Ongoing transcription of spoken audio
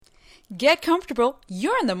Get comfortable.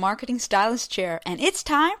 You're in the marketing stylist chair, and it's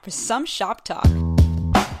time for some Shop Talk.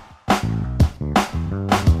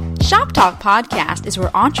 Shop Talk podcast is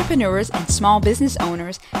where entrepreneurs and small business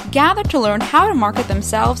owners gather to learn how to market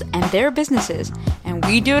themselves and their businesses, and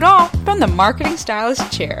we do it all from the marketing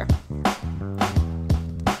stylist chair.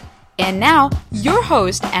 And now, your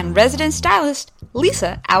host and resident stylist,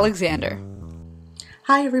 Lisa Alexander.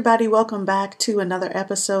 Hi everybody, welcome back to another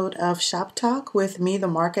episode of Shop Talk with me, the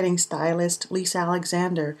marketing stylist, Lisa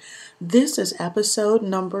Alexander. This is episode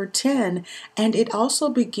number 10, and it also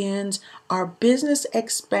begins our business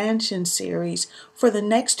expansion series. For the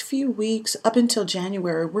next few weeks up until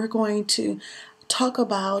January, we're going to talk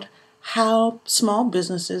about how small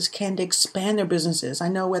businesses can expand their businesses. I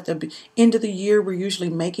know at the end of the year, we're usually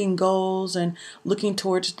making goals and looking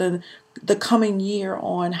towards the coming year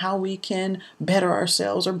on how we can better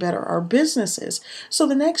ourselves or better our businesses. So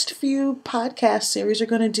the next few podcast series are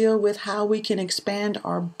going to deal with how we can expand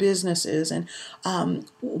our businesses and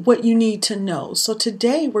what you need to know. So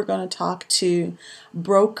today we're going to talk to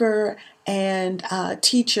broker and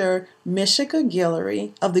teacher Mishika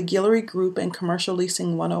Guillory of the Guillory Group and Commercial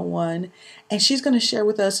Leasing 101. And she's going to share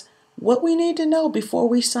with us what we need to know before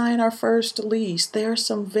we sign our first lease. There are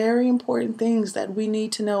some very important things that we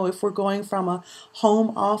need to know if we're going from a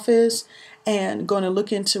home office and going to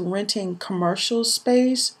look into renting commercial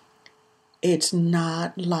space. It's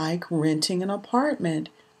not like renting an apartment.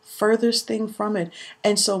 Furthest thing from it.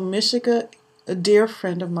 And so Mishika, a dear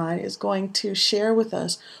friend of mine, is going to share with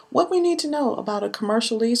us what we need to know about a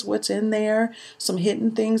commercial lease, what's in there, some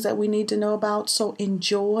hidden things that we need to know about. So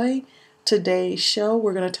enjoy today's show.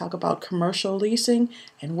 We're going to talk about commercial leasing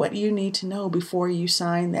and what you need to know before you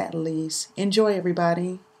sign that lease. Enjoy,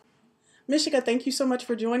 everybody. Mishika, thank you so much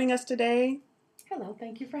for joining us today. Hello,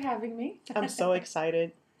 thank you for having me. I'm so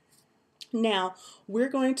excited. Now, we're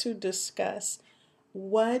going to discuss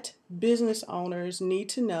what business owners need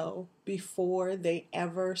to know before they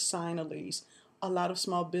ever sign a lease. A lot of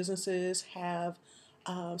small business owners have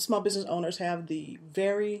the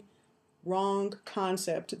very wrong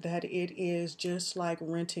concept that it is just like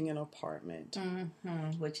renting an apartment.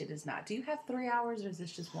 Which it is not. Do you have 3 hours or is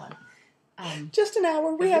this just one? Just an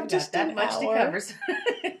hour. We have just that an much hour. to cover.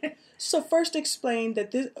 So first explain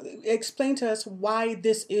to us why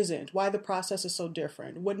this isn't, why the process is so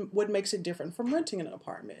different. What makes it different from renting an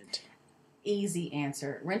apartment? Easy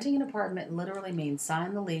answer. Renting an apartment literally means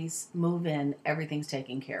sign the lease, move in, everything's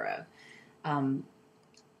taken care of.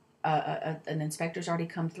 An inspector's already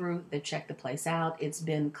come through, they've checked the place out, it's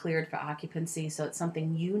been cleared for occupancy, so it's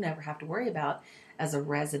something you never have to worry about as a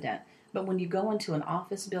resident. But when you go into an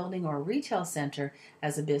office building or a retail center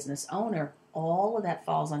as a business owner, all of that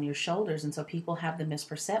falls on your shoulders, and so people have the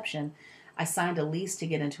misperception, I signed a lease to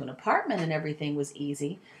get into an apartment and everything was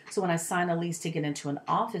easy, so when I sign a lease to get into an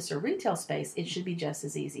office or retail space, it should be just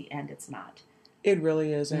as easy, and it's not. It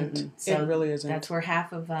really isn't. So it really isn't. That's where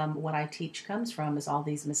half of what I teach comes from, is all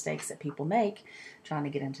these mistakes that people make trying to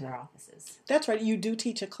get into their offices. That's right. You do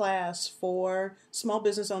teach a class for small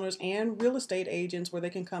business owners and real estate agents where they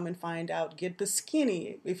can come and find out, get the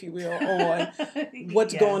skinny, if you will, on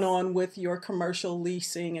what's going on with your commercial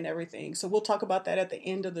leasing and everything. So we'll talk about that at the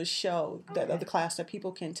end of the show, of the class that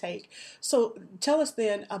people can take. So tell us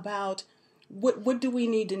then about what do we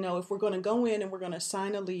need to know if we're going to go in and we're going to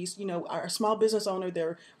sign a lease? You know, our small business owner,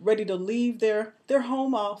 they're ready to leave their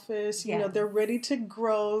home office. You know, they're ready to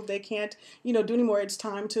grow. They can't, do anymore. It's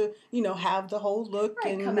time to, have the whole look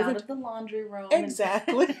and come out of the laundry room.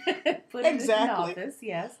 Exactly. And put it in an office.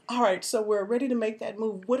 Yes. All right. So we're ready to make that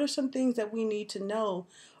move. What are some things that we need to know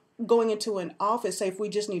going into an office? Say if we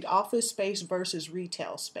just need office space versus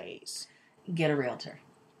retail space. Get a realtor.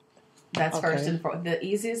 That's first and foremost. The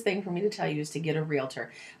easiest thing for me to tell you is to get a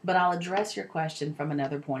realtor. But I'll address your question from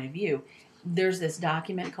another point of view. There's this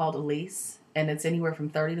document called a lease, and it's anywhere from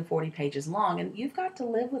 30 to 40 pages long, and you've got to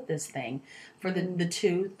live with this thing for the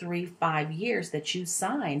 2, 3, 5 years that you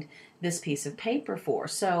signed this piece of paper for.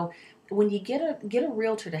 So when you get a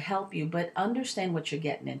realtor to help you, but understand what you're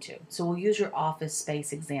getting into. So we'll use your office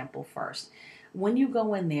space example first. When you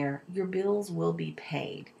go in there, your bills will be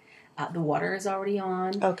paid. The water is already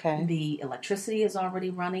on. Okay. The electricity is already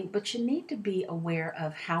running, but you need to be aware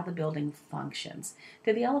of how the building functions.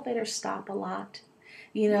 Do the elevators stop a lot?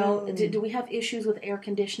 Do we have issues with air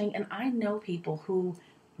conditioning? And I know people who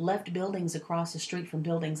left buildings across the street from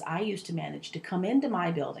buildings I used to manage to come into my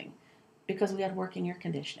building because we had working air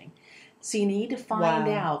conditioning. So you need to find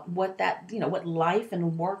out what what life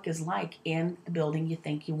and work is like in the building you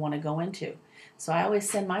think you want to go into. So I always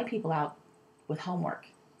send my people out with homework.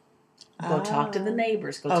 Go talk to the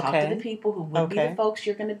neighbors. Go talk to the people who would be the folks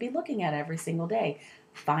you're going to be looking at every single day.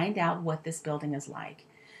 Find out what this building is like.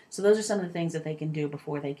 So those are some of the things that they can do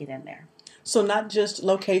before they get in there. So not just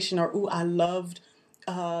location or, ooh, I loved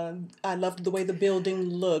the way the building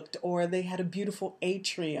looked, or they had a beautiful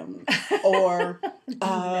atrium, or,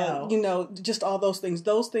 No. just all those things.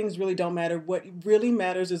 Those things really don't matter. What really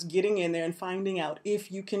matters is getting in there and finding out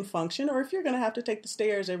if you can function, or if you're going to have to take the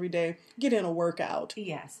stairs every day, get in a workout.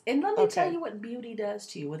 Yes. And let me tell you what beauty does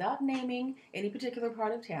to you. Without naming any particular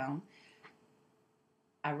part of town,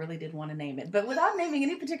 I really did want to name it, but without naming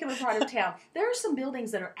any particular part of town, there are some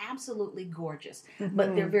buildings that are absolutely gorgeous,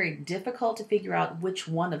 but they're very difficult to figure out which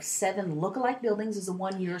one of 7 look-alike buildings is the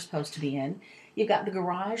one you're supposed to be in. You've got the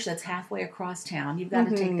garage that's halfway across town. You've got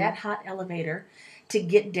to take that hot elevator to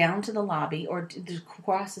get down to the lobby, or to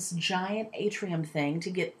cross this giant atrium thing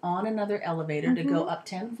to get on another elevator to go up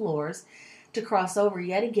 10 floors. To cross over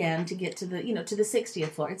yet again to get to the to the 60th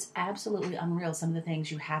floor. It's absolutely unreal, some of the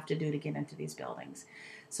things you have to do to get into these buildings.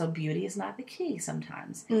 So beauty is not the key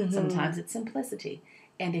sometimes. Sometimes it's simplicity.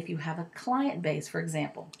 And if you have a client base, for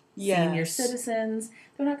example, senior citizens,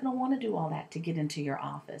 they're not going to want to do all that to get into your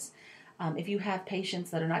office. If you have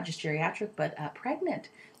patients that are not just geriatric but pregnant,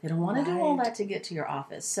 they don't want to do all that to get to your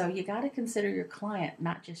office. So you got to consider your client,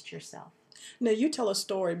 not just yourself. Now, you tell a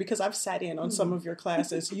story, because I've sat in on some of your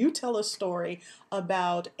classes. You tell a story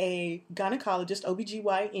about a gynecologist,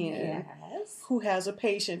 OBGYN, who has a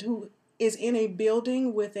patient who is in a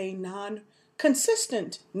building with a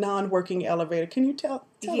consistent non-working elevator. Can you tell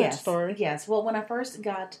that story? Yes. Well, when I first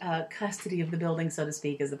got custody of the building, so to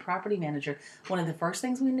speak, as the property manager, one of the first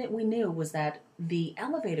things we knew was that the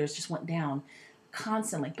elevators just went down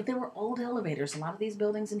constantly. But they were old elevators. A lot of these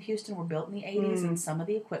buildings in Houston were built in the 80s, and some of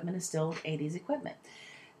the equipment is still 80s equipment.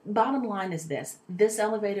 Bottom line is this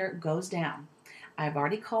elevator goes down. I've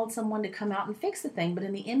already called someone to come out and fix the thing, but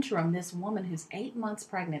in the interim, this woman who's 8 months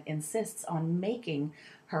pregnant insists on making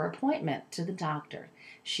her appointment to the doctor.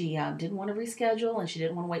 She didn't want to reschedule, and she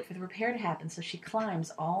didn't want to wait for the repair to happen, so she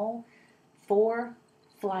climbs all 4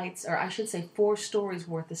 flights, or I should say 4 stories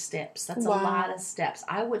worth of steps. That's a lot of steps.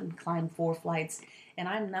 I wouldn't climb 4 flights, and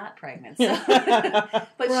I'm not pregnant. So.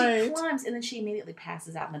 But she climbs, and then she immediately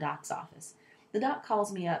passes out in the doc's office. The doc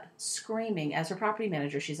calls me up screaming. As her property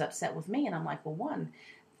manager, she's upset with me, and I'm like, well, one,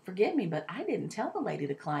 forgive me, but I didn't tell the lady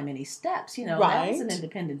to climb any steps. That was an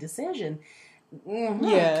independent decision.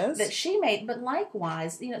 That she made. But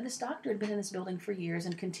likewise, this doctor had been in this building for years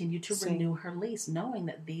and continued to renew her lease, knowing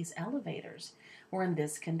that these elevators were in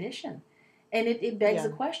this condition. And it begs the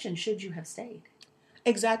question, should you have stayed?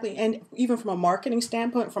 Exactly. And even from a marketing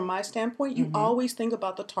standpoint, from my standpoint, you always think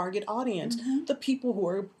about the target audience, the people who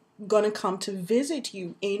are going to come to visit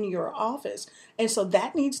you in your office. And so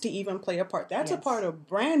that needs to even play a part. That's a part of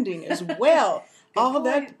branding as well. all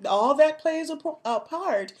that plays a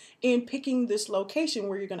part in picking this location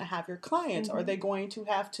where you're going to have your clients. Are they going to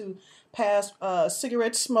have to pass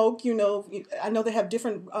cigarette smoke? I know they have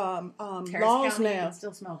different laws County, now. can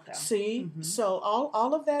still smoke though. See, so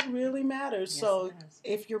all of that really matters. So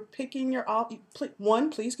if you're picking your one,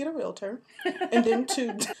 please get a realtor, and then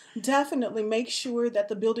 2, definitely make sure that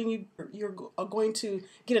the building you're going to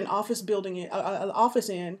get an office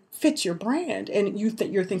in fits your brand, and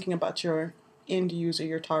you're thinking about your end user,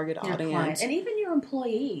 your target audience. Client, and even your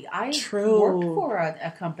employee. I worked for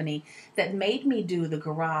a company that made me do the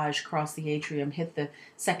garage, cross the atrium, hit the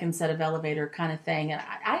second set of elevator kind of thing, and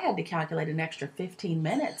I had to calculate an extra 15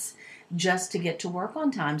 minutes just to get to work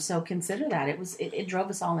on time. So consider that. It drove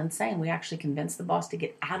us all insane. We actually convinced the boss to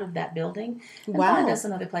get out of that building and find us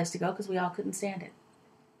another place to go because we all couldn't stand it.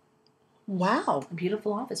 Wow. A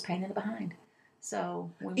beautiful office, pain in the behind. So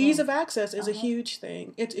ease of access is a huge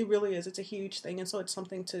thing. It really is. It's a huge thing, and so it's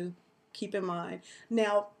something to keep in mind.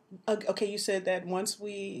 Now, okay, you said that once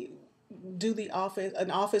we do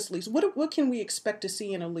an office lease, what can we expect to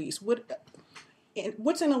see in a lease?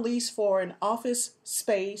 What's in a lease for an office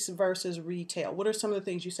space versus retail? What are some of the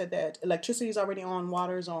things you said that electricity is already on,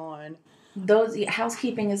 water's on? Those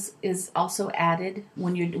housekeeping is also added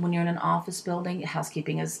when you're in an office building.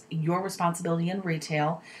 Housekeeping is your responsibility in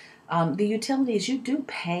retail. The utilities, you do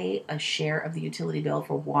pay a share of the utility bill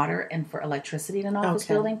for water and for electricity in an office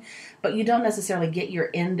building, but you don't necessarily get your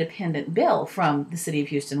independent bill from the City of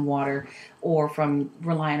Houston Water or from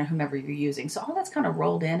relying on whomever you're using. So all that's kind of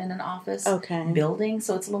rolled in an office building,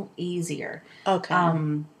 so it's a little easier.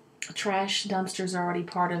 Trash dumpsters are already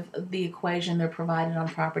part of the equation. They're provided on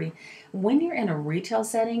property. When you're in a retail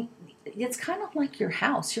setting, it's kind of like your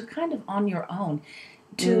house. You're kind of on your own.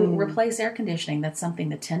 To replace air conditioning, that's something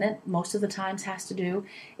the tenant most of the times has to do.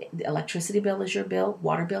 The electricity bill is your bill.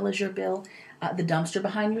 Water bill is your bill. The dumpster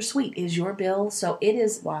behind your suite is your bill. So it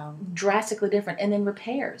is drastically different. And then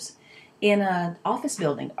repairs in an office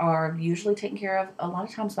building are usually taken care of a lot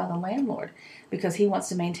of times by the landlord because he wants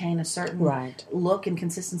to maintain a certain look and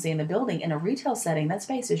consistency in the building. In a retail setting, that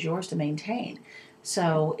space is yours to maintain.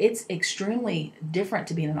 So it's extremely different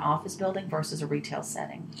to be in an office building versus a retail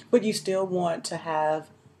setting. But you still want to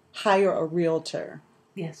hire a realtor.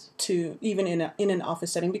 Yes. To even in an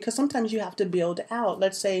office setting, because sometimes you have to build out.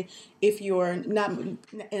 Let's say if you're not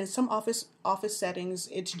in some office settings,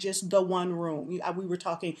 it's just the one room. We were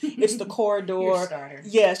talking, it's the corridor. Your starter.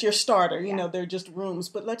 Yes, your starter. You know, they're just rooms.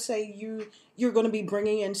 But let's say you're going to be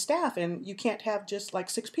bringing in staff, and you can't have just like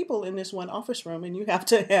 6 people in this one office room, and you have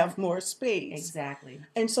to have more space. Exactly.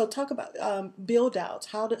 And so talk about build outs.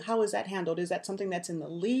 How is that handled? Is that something that's in the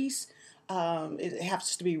lease? It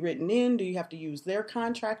has to be written in. Do you have to use their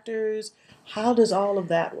contractors? How does all of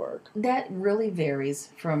that work? That really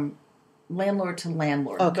varies from landlord to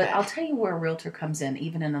landlord. Okay. But I'll tell you where a realtor comes in,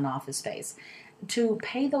 even in an office space. To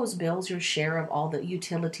pay those bills, your share of all the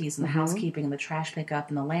utilities and the housekeeping and the trash pickup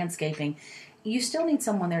and the landscaping, you still need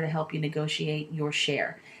someone there to help you negotiate your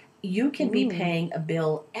share. You can be paying a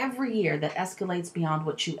bill every year that escalates beyond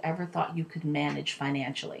what you ever thought you could manage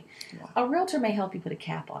financially. Wow. A realtor may help you put a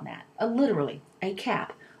cap on that, literally a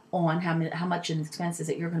cap on how much in expenses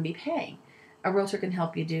that you're going to be paying. A realtor can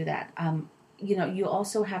help you do that. You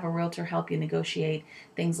also have a realtor help you negotiate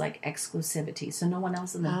things like exclusivity, so no one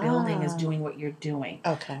else in the building is doing what you're doing.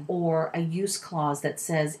 Okay. Or a use clause that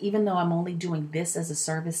says, even though I'm only doing this as a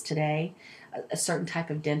service today, a certain type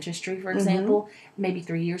of dentistry, for example, maybe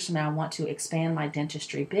 3 years from now I want to expand my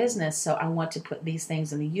dentistry business, so I want to put these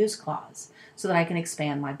things in the use clause so that I can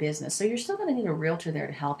expand my business. So you're still going to need a realtor there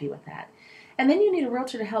to help you with that. And then you need a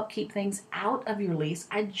realtor to help keep things out of your lease.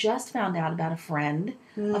 I just found out about a friend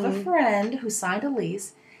of a friend who signed a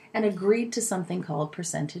lease and agreed to something called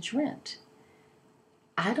percentage rent.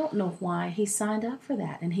 I don't know why he signed up for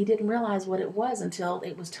that, and he didn't realize what it was until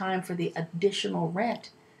it was time for the additional rent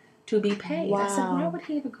to be paid. Wow. I said, why would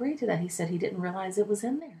he have agreed to that? He said he didn't realize it was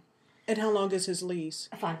in there. And how long is his lease?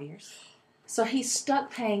 5 years. So he's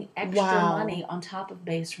stuck paying extra money on top of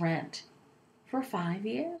base rent for 5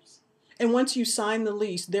 years. And once you sign the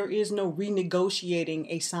lease, there is no renegotiating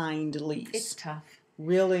a signed lease. It's tough.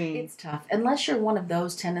 Really? It's tough. Unless you're one of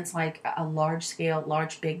those tenants like a large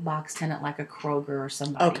big box tenant like a Kroger or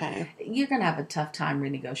somebody. Okay. You're going to have a tough time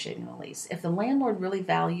renegotiating the lease. If the landlord really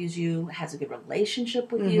values you, has a good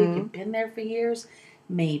relationship with you, you've been there for years,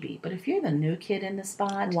 maybe. But if you're the new kid in the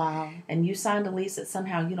spot and you signed a lease that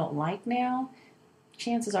somehow you don't like now,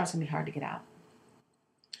 chances are it's going to be hard to get out.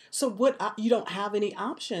 So you don't have any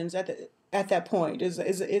options at that point. Is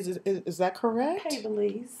that correct? Pay the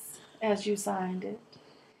lease as you signed it.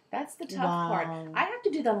 That's the tough part. I have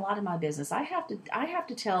to do that a lot in my business. I have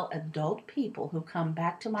to tell adult people who come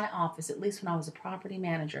back to my office, at least when I was a property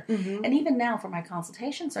manager, and even now for my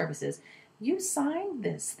consultation services, you signed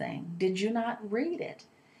this thing. Did you not read it?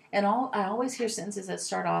 And I always hear sentences that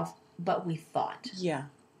start off, but we thought. Yeah.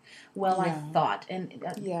 Well, I thought. And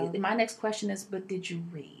my next question is, but did you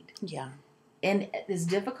read? Yeah. And as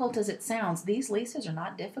difficult as it sounds, these leases are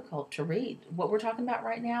not difficult to read. What we're talking about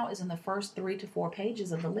right now is in the first 3 to 4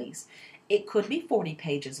 pages of the lease. It could be 40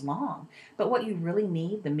 pages long, but what you really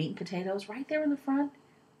need, the meat and potatoes, right there in the front,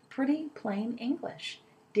 pretty plain English.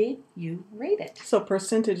 Did you read it? So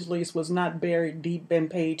percentage lease was not buried deep in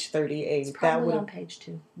page 38. It's probably on page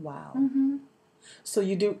 2. Wow. So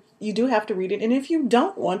you do have to read it, and if you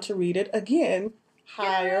don't want to read it, again,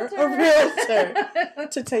 hire a realtor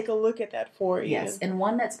to take a look at that for you. Yes, and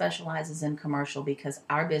one that specializes in commercial, because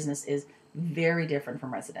our business is very different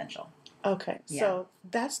from residential. Okay, so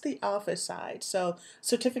that's the office side. So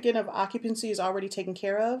certificate of occupancy is already taken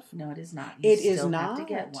care of? No, it is not. You still have to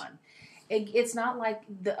get one. It's not like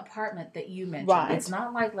the apartment that you mentioned. Right. It's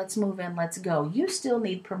not like let's move in, let's go. You still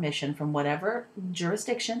need permission from whatever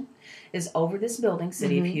jurisdiction is over this building,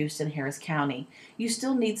 City of Houston, Harris County. You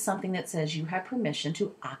still need something that says you have permission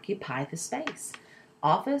to occupy the space.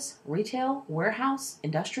 Office, retail, warehouse,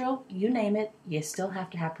 industrial, you name it, you still have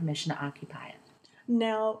to have permission to occupy it.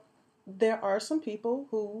 Now, there are some people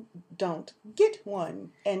who don't get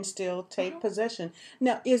one and still take possession.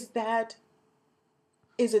 Now, is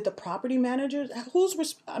it the property managers?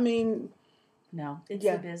 No, it's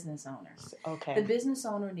the business owners. Okay. The business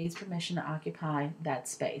owner needs permission to occupy that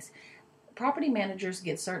space. property managers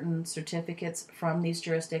get certain certificates from these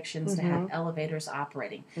jurisdictions to have elevators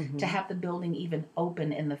operating, to have the building even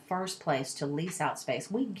open in the first place to lease out space.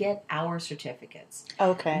 We get our certificates.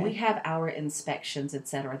 Okay. We have our inspections,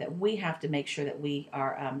 etc., that we have to make sure that we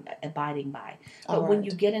are abiding by. But when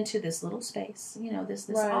you get into this little space, this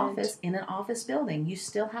office, in an office building, you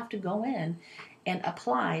still have to go in and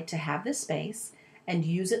apply to have this space and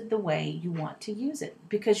use it the way you want to use it.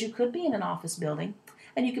 Because you could be in an office building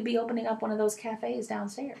and you could be opening up one of those cafes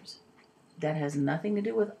downstairs. That has nothing to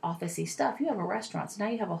do with office-y stuff. You have a restaurant, so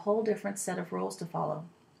now you have a whole different set of rules to follow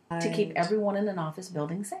to keep everyone in an office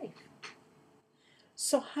building safe.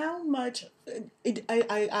 So how much,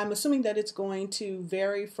 I'm assuming that it's going to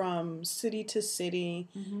vary from city to city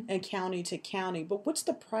and county to county, but what's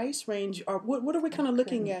the price range, or what are we kind of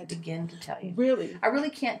looking at? Begin to tell you. Really? I really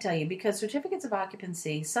can't tell you, because certificates of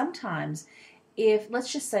occupancy, sometimes, if,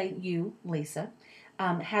 let's just say you, Lisa,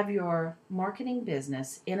 have your marketing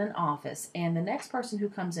business in an office, and the next person who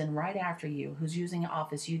comes in right after you, who's using an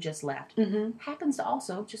office you just left, happens to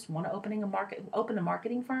also just want to open a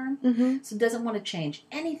marketing firm, so doesn't want to change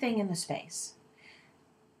anything in the space.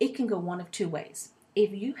 It can go one of two ways.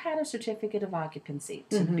 If you had a certificate of occupancy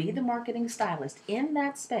to be the marketing stylist in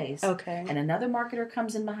that space, and another marketer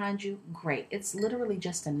comes in behind you, great. It's literally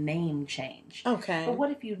just a name change. Okay. But what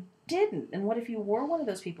if you didn't? And what if you were one of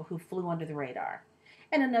those people who flew under the radar?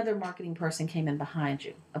 And another marketing person came in behind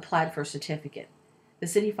you, applied for a certificate. The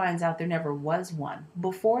city finds out there never was one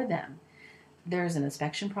before them. There's an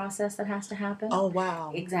inspection process that has to happen. Oh,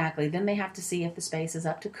 wow. Exactly. Then they have to see if the space is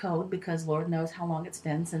up to code, because Lord knows how long it's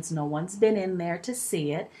been since no one's been in there to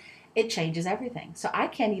see it. It changes everything. So I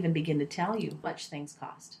can't even begin to tell you how much things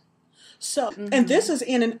cost. So, and this is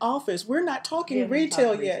in an office. We're not talking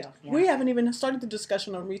retail yet. Yeah. We haven't even started the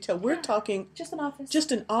discussion on retail. We're talking just an office.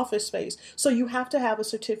 Just an office space. So you have to have a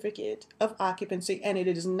certificate of occupancy, and it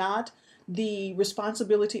is not the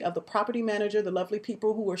responsibility of the property manager, the lovely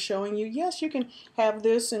people who are showing you, yes, you can have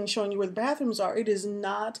this, and showing you where the bathrooms are. It is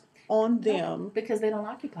not on them. No, because they don't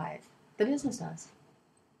occupy it. The business does.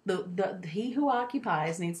 He who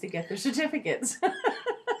occupies needs to get their certificates.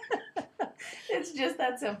 It's just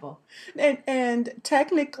that simple. And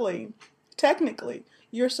technically,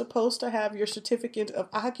 you're supposed to have your certificate of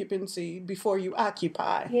occupancy before you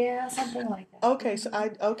occupy. Yeah, something like that. Okay,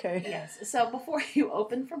 okay. Yes. So before you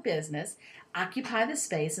open for business, occupy the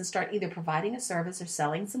space and start either providing a service or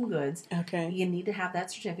selling some goods. Okay. You need to have that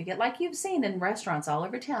certificate. Like you've seen in restaurants all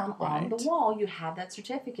over town, on the wall, you have that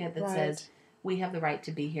certificate that says, we have the right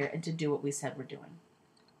to be here and to do what we said we're doing.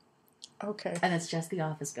 Okay. And it's just the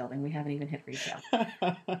office building. We haven't even hit retail.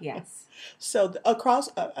 Yes. So across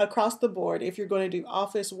the board, if you're going to do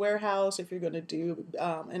office warehouse, if you're going to do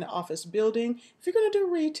an office building, if you're going to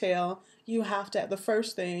do retail, you have to have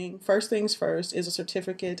first things first is a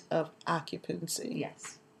certificate of occupancy.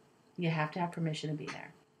 Yes. You have to have permission to be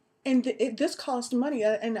there. And this costs money,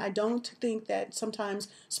 and I don't think that sometimes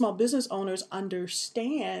small business owners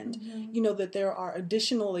understand, that there are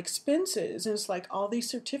additional expenses, and it's like all these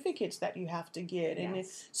certificates that you have to get, and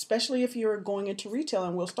especially if you're going into retail,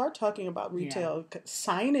 and we'll start talking about retail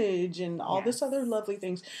signage and all this other lovely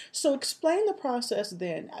things. So explain the process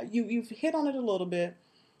then. You've hit on it a little bit.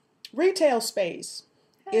 Retail space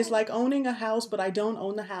is like owning a house, but I don't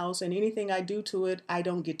own the house, and anything I do to it, I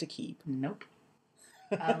don't get to keep. Nope.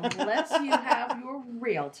 Unless you have your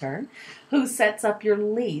realtor who sets up your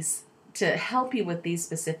lease to help you with these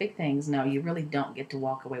specific things, no, you really don't get to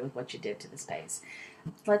walk away with what you did to the space.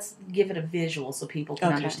 Let's give it a visual so people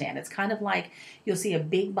can understand. It's kind of like you'll see a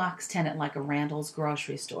big box tenant like a Randall's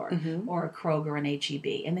grocery store or a Kroger and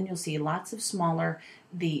H-E-B. And then you'll see lots of smaller,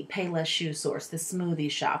 the Payless Shoe Source, the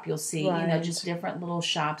smoothie shop. You'll see, just different little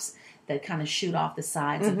shops that kind of shoot off the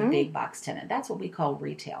sides of the big box tenant. That's what we call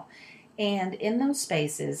retail. And in those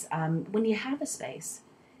spaces, when you have a space,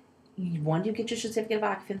 you get your certificate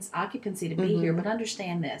of occupancy to be here, but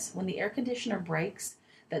understand this. When the air conditioner breaks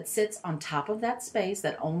that sits on top of that space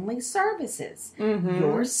that only services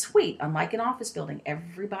your suite, unlike an office building,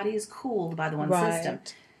 everybody is cooled by the one system.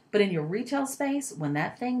 But in your retail space, when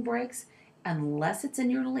that thing breaks, unless it's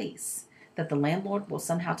in your lease, that the landlord will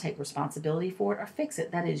somehow take responsibility for it or fix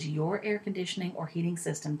it, that is your air conditioning or heating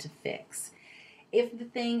system to fix. If the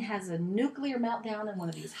thing has a nuclear meltdown in one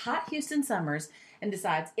of these hot Houston summers and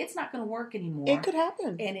decides it's not going to work anymore. It could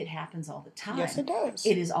happen. And it happens all the time. Yes, it does.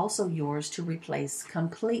 It is also yours to replace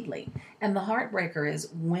completely. And the heartbreaker is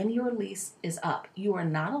when your lease is up, you are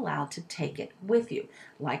not allowed to take it with you.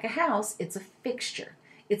 Like a house, it's a fixture.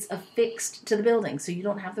 It's affixed to the building, so you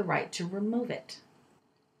don't have the right to remove it.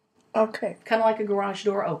 Okay. Kind of like a garage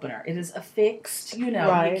door opener. It is affixed, you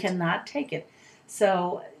Right. cannot take it.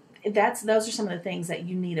 So those are some of the things that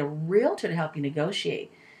you need a realtor to help you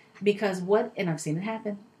negotiate. Because and I've seen it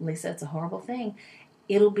happen, Lisa, it's a horrible thing.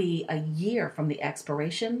 It'll be a year from the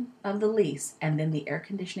expiration of the lease, and then the air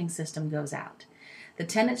conditioning system goes out. The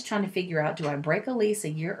tenant's trying to figure out, do I break a lease a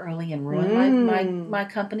year early and ruin my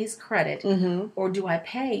company's credit, or do I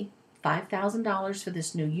pay $5,000 for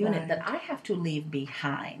this new unit that I have to leave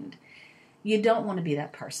behind? You don't want to be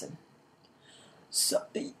that person. So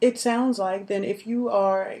it sounds like then if you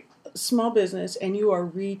are a small business and you are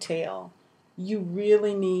retail, you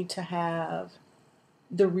really need to have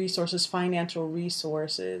the resources, financial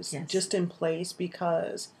resources, just in place,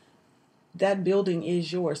 because that building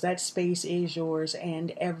is yours, that space is yours,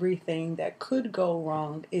 and everything that could go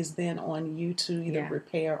wrong is then on you to either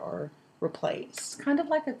repair or replace. It's kind of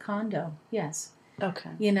like a condo, yes. Okay.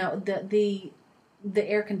 The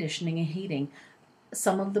air conditioning and heating,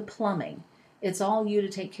 some of the plumbing, it's all you to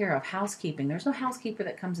take care of. Housekeeping, there's no housekeeper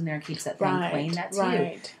that comes in there and keeps that thing clean. That's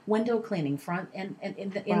you. Window cleaning, front and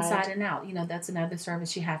inside and out. That's another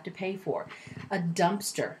service you have to pay for. A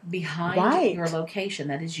dumpster behind your location,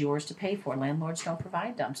 that is yours to pay for. Landlords don't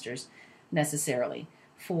provide dumpsters necessarily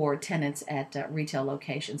for tenants at retail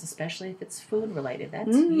locations, especially if it's food related.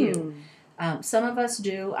 That's you. Some of us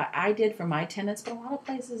do. I did for my tenants, but a lot of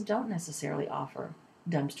places don't necessarily offer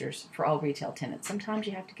dumpsters for all retail tenants. Sometimes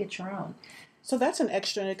you have to get your own. So that's an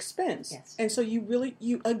extra expense. Yes. And so you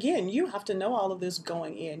have to know all of this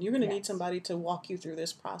going in. You're going to need somebody to walk you through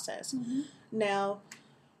this process. Now,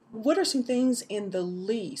 what are some things in the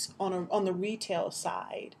lease on the retail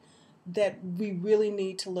side that we really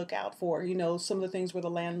need to look out for? Some of the things where the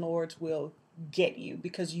landlords will get you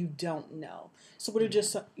because you don't know. So what are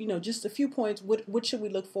just a few points? What should we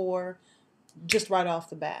look for just right off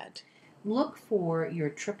the bat? Look for your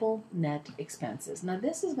triple net expenses. Now,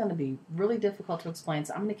 this is going to be really difficult to explain,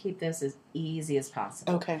 so I'm going to keep this as easy as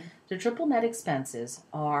possible. Okay. The triple net expenses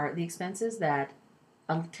are the expenses that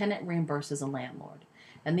a tenant reimburses a landlord.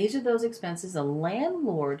 And these are those expenses a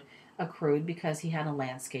landlord accrued because he had a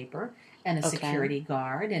landscaper and a security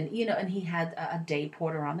guard, and he had a day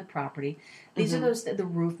porter on the property. These are those, the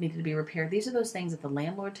roof needed to be repaired. These are those things that the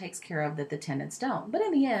landlord takes care of that the tenants don't. But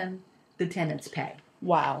in the end, the tenants pay.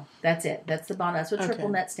 Wow. That's it. That's the bond. That's what triple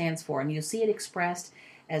net stands for. And you'll see it expressed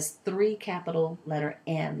as 3 capital letter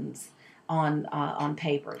N's on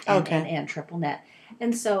paper. And triple net.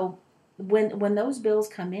 And so when those bills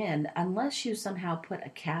come in, unless you somehow put a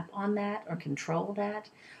cap on that or control that,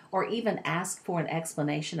 or even ask for an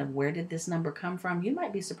explanation of where did this number come from, you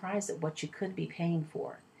might be surprised at what you could be paying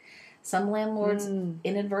for. Some landlords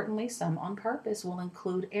inadvertently, some on purpose, will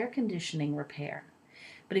include air conditioning repair.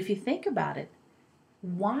 But if you think about it,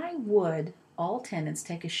 why would all tenants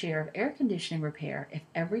take a share of air conditioning repair if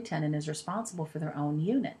every tenant is responsible for their own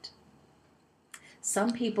unit?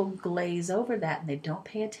 Some people glaze over that and they don't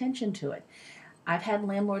pay attention to it. I've had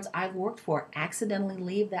landlords I've worked for accidentally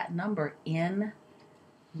leave that number in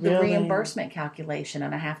the reimbursement calculation,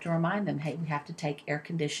 and I have to remind them, hey, we have to take air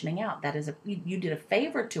conditioning out. That is you did a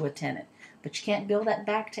favor to a tenant, but you can't bill that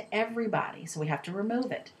back to everybody, so we have to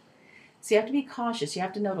remove it. So you have to be cautious. You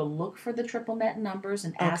have to know to look for the triple net numbers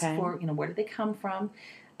and ask for, where did they come from?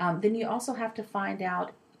 Then you also have to find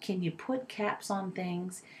out, can you put caps on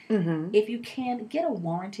things? If you can, get a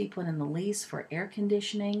warranty put in the lease for air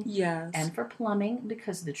conditioning and for plumbing,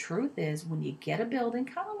 because the truth is when you get a building,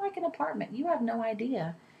 kind of like an apartment, you have no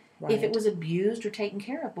idea if it was abused or taken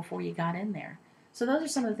care of before you got in there. So those are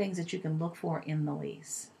some of the things that you can look for in the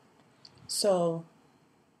lease. So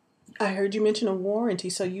I heard you mention a warranty,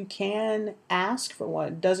 so you can ask for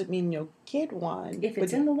one. Doesn't mean you'll get one. If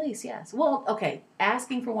it's in the lease, yes. Well, okay,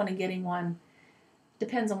 asking for one and getting one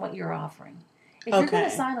depends on what you're offering. If you're going to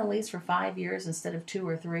sign a lease for 5 years instead of 2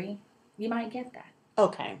 or 3, you might get that.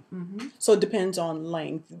 Okay. So it depends on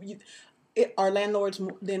length. Are landlords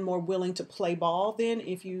then more willing to play ball then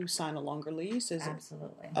if you sign a longer lease?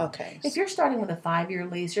 Absolutely. Okay. If you're starting with a 5-year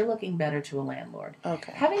lease, you're looking better to a landlord.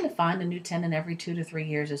 Okay. Having to find a new tenant every 2 to 3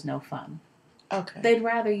 years is no fun. Okay. They'd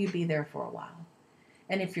rather you be there for a while.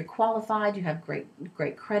 And if you're qualified, you have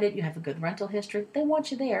great credit, you have a good rental history, they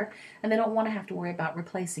want you there, and they don't want to have to worry about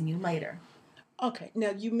replacing you later. Okay.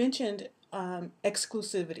 Now, you mentioned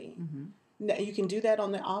exclusivity. Now, you can do that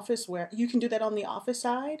on the office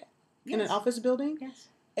side? Yes. In an office building? Yes.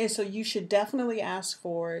 And so you should definitely ask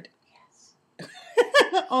for it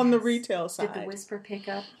on the retail side. Did the whisper pick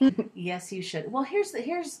up? Yes, you should. Well, here's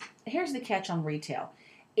the catch on retail.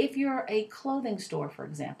 If you're a clothing store, for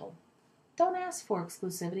example, don't ask for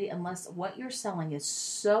exclusivity unless what you're selling is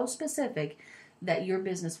so specific that your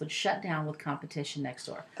business would shut down with competition next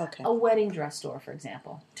door. Okay. A wedding dress store, for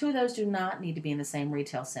example. Two of those do not need to be in the same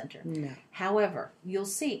retail center. No. However, you'll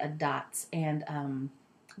see a Dots and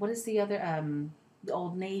what is the other? The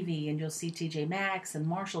Old Navy, and you'll see TJ Maxx and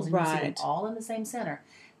Marshalls, and you'll see them all in the same center.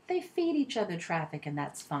 They feed each other traffic, and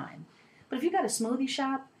that's fine. But if you've got a smoothie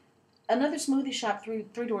shop, another smoothie shop three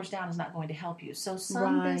doors down is not going to help you. So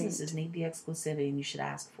some businesses need the exclusivity, and you should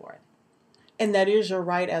ask for it. And that is your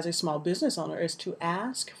right as a small business owner, is to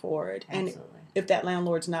ask for it. Absolutely. And if that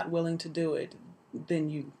landlord's not willing to do it,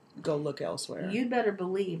 then you go look elsewhere. You better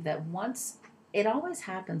believe that once, it always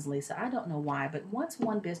happens, Lisa, I don't know why, but once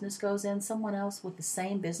one business goes in, someone else with the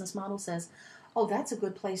same business model says, oh, that's a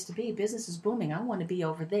good place to be. Business is booming. I want to be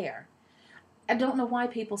over there. I don't know why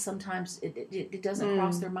people sometimes, it doesn't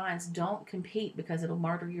cross their minds. Don't compete because it'll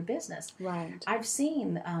murder your business. Right. I've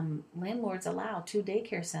seen landlords allow 2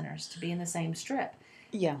 daycare centers to be in the same strip.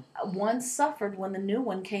 Yeah. One suffered when the new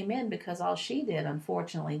one came in because all she did,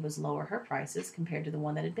 unfortunately, was lower her prices compared to the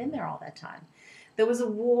one that had been there all that time. There was a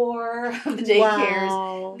war of the daycares.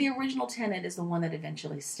 Wow. The original tenant is the one that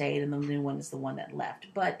eventually stayed, and the new one is the one that left.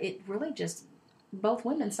 But it really just, both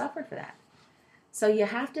women suffered for that. So you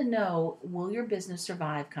have to know, will your business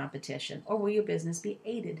survive competition, or will your business be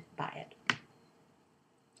aided by it?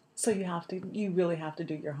 So you really have to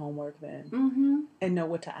do your homework then. Mm-hmm. And know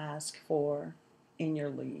what to ask for in your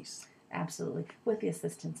lease. Absolutely. With the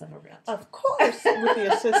assistance of a realtor. Of course, with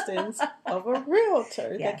the assistance of a realtor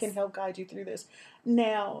that Yes. can help guide you through this.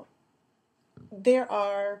 Now, is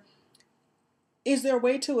there a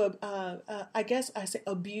way to,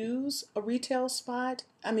 abuse a retail spot?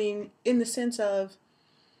 I mean, in the sense of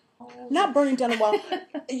not burning down a wall.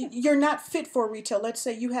 You're not fit for retail. Let's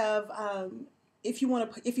say you have, if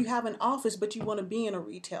you have an office, but you want to be in a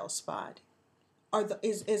retail spot,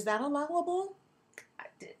 is that allowable?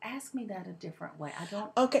 Ask me that a different way. I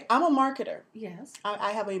don't. Okay, I'm a marketer. Yes.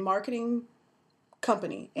 I have a marketing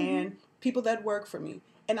company and people that work for me,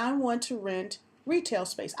 and I want to rent retail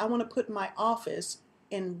space. I want to put my office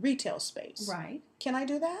in retail space. Right. Can I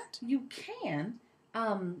do that? You can,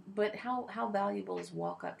 but how valuable is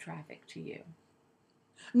walk-up traffic to you?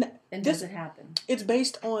 No, And does it happen? It's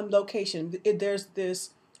based on location. There's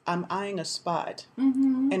this. I'm eyeing a spot,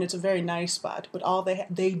 Mm-hmm. and it's a very nice spot, but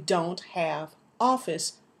they don't have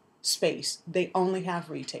office space. They only have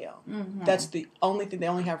retail. Mm-hmm. That's the only thing. They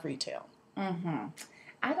only have retail. Mm-hmm.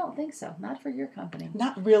 I don't think so. Not for your company.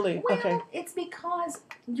 Not really. Well, Okay. it's because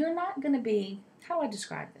you're not going to be, how do I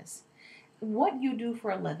describe this? What you do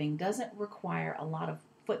for a living doesn't require a lot of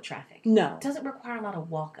foot traffic. No. It doesn't require a lot of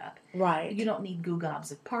walk-up. Right. You don't need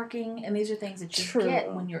goo-gobs of parking, and these are things that you True.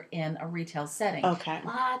 get when you're in a retail setting. Okay.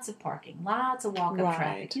 Lots of parking, lots of walk-up Right.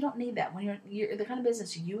 traffic. You don't need that. When you're the kind of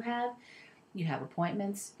business you have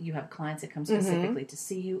appointments, you have clients that come specifically to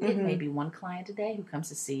see you. It may be one client a day who comes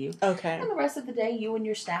to see you. Okay. And the rest of the day, you and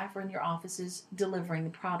your staff are in your offices delivering the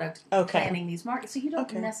product, Okay. planning these markets. So you don't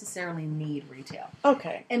Okay. necessarily need retail.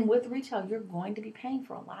 Okay. And with retail, you're going to be paying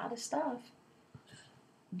for a lot of stuff.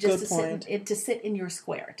 Good Just point. to sit in your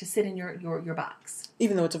square, to sit in your box.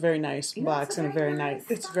 Even though it's a very nice Even though box it's a and a very very nice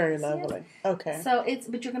nice, it's very box, yes. lovely. Okay. So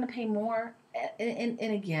but you're going to pay more. And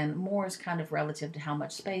again, more is kind of relative to how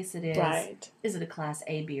much space it is. Right. Is it a Class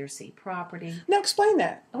A, B, or C property? Now explain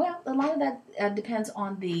that. Well, a lot of that depends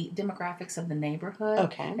on the demographics of the neighborhood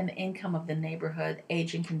Okay. and the income of the neighborhood,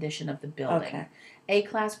 age and condition of the building. Okay.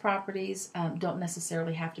 A-class properties don't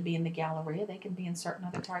necessarily have to be in the Galleria. They can be in certain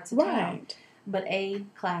other parts of town. Right. But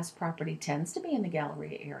A-class property tends to be in the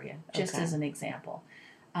Galleria area, just Okay. as an example.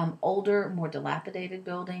 Older, more dilapidated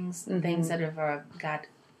buildings, things that have got,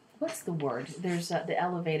 what's the word? There's the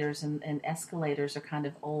elevators and escalators are kind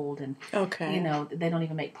of old, and Okay. they don't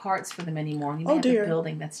even make parts for them anymore. You Oh, may have dear. a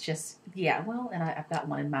building that's just, and I've got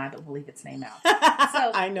one in mind, but we'll leave its name out.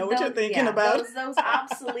 So I know what you're those- thinking about. Those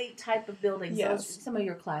obsolete type of buildings, Yes. some of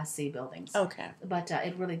your Class C buildings. Okay. But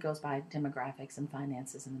it really goes by demographics and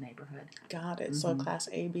finances in the neighborhood. Got it. So Class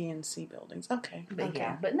A, B, and C buildings. Okay. But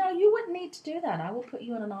Okay. but no, you wouldn't need to do that. I will put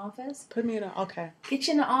you in an office. Put me in okay. Get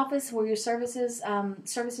you in an office where your services are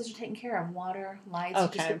taken care of. Water, lights. You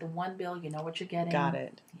Okay. just get the one bill. You know what you're getting. Got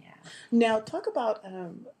it. Yeah. Now talk about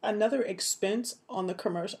another expense on the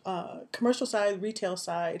commercial side, retail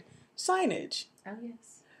side, signage. Oh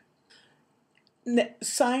yes.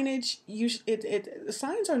 Signage,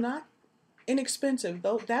 signs are not inexpensive,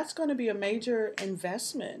 though. That's going to be a major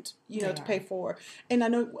investment, to pay for. And I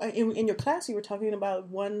know in your class you were talking about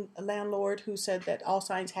one landlord who said that all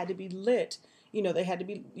signs had to be lit they had to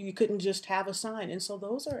be, you couldn't just have a sign. And so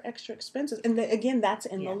those are extra expenses. And again, that's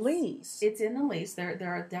in the lease. It's in the lease. There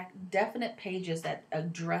are definite pages that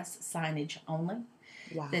address signage only.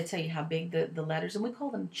 Wow. They tell you how big the letters, and we call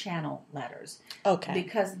them channel letters. Okay.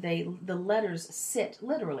 Because the letters sit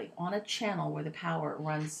literally on a channel where the power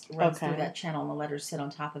runs through that channel, and the letters sit on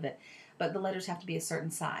top of it. But the letters have to be a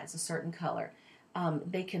certain size, a certain color.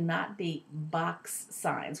 They cannot be box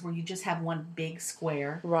signs where you just have one big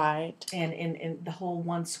square. Right. And the whole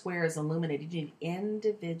one square is illuminated. You need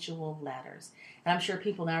individual letters. And I'm sure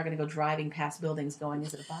people now are going to go driving past buildings going,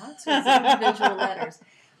 is it a box or is it individual letters?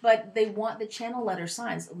 But they want the channel letter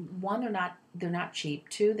signs. One, they're not cheap.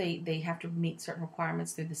 Two, they have to meet certain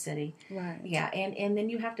requirements through the city. Right. Yeah, and then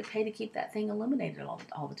you have to pay to keep that thing illuminated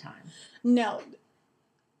all the time. Now,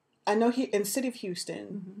 I know in the city of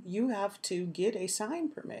Houston, you have to get a sign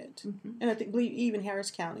permit. And I believe even Harris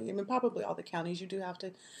County, I mean, probably all the counties, you do have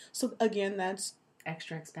to. So again, that's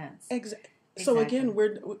extra expense. Exactly. So again,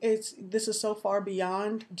 this is so far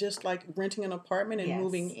beyond just like renting an apartment and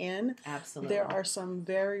moving in. Absolutely. There are some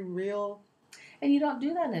very real. And you don't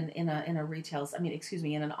do that in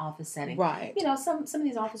an office setting. Right. Some of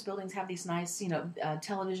these office buildings have these nice,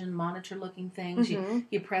 television monitor looking things.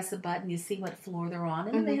 You press a button, you see what floor they're on,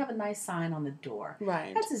 and then they have a nice sign on the door.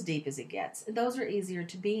 Right. That's as deep as it gets. Those are easier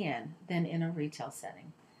to be in than in a retail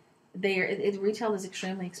setting. Retail is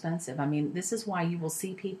extremely expensive. I mean, this is why you will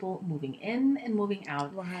see people moving in and moving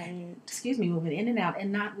out. Right. Moving in and out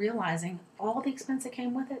and not realizing all the expense that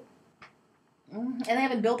came with it. And they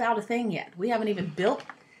haven't built out a thing yet. We haven't even built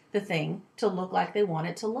the thing to look like they want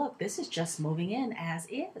it to look. This is just moving in as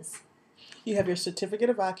is. You have your certificate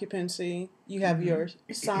of occupancy. You have your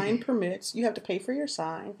sign permits. You have to pay for your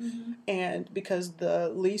sign. And because the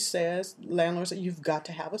lease says, landlord said, you've got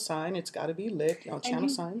to have a sign. It's got to be lit, channel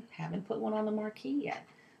sign. Haven't put one on the marquee yet.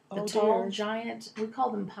 The Oh, tall, dear. Giant, we call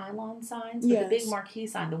them pylon signs, but the big marquee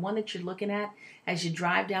sign, the one that you're looking at as you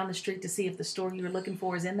drive down the street to see if the store you're looking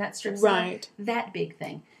for is in that strip center. Right. That big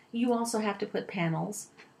thing. You also have to put panels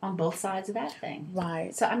on both sides of that thing.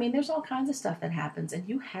 Right. So, I mean, there's all kinds of stuff that happens, and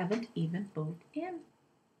you haven't even moved in.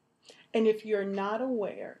 And if you're not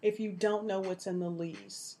aware, if you don't know what's in the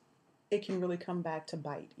lease, it can really come back to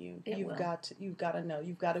bite you. You've got to know.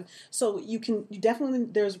 So you definitely,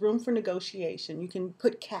 there's room for negotiation. You can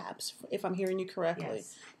put caps, if I'm hearing you correctly.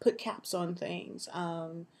 Yes. Put caps on things.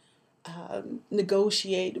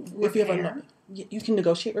 Negotiate. Repair. If you have you can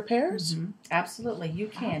negotiate repairs? Absolutely, you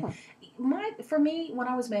can. For me, when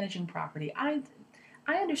I was managing property, I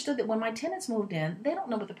understood that when my tenants moved in, they don't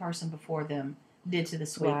know what the person before them did to the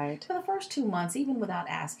suite. Right. For the first 2 months, even without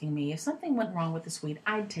asking me, if something went wrong with the suite,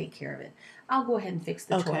 I'd take care of it. I'll go ahead and fix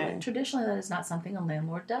the toilet. Traditionally, that is not something a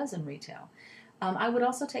landlord does in retail. I would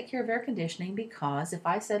also take care of air conditioning because if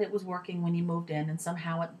I said it was working when you moved in and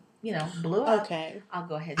somehow it blew up, I'll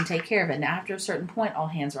go ahead and take care of it. Now, after a certain point, all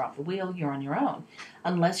hands are off the wheel. You're on your own.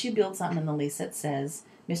 Unless you build something in the lease that says,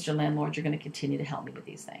 Mr. Landlord, you're going to continue to help me with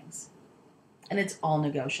these things. And it's all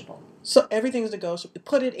negotiable. So everything's negotiable.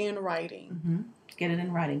 Put it in writing. Get it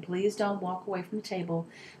in writing. Please don't walk away from the table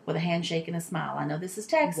with a handshake and a smile. I know this is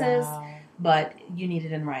Texas, but you need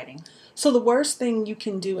it in writing. So the worst thing you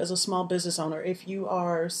can do as a small business owner, if you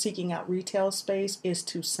are seeking out retail space, is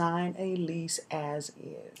to sign a lease as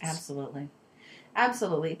is. Absolutely.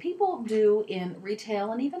 Absolutely. People do in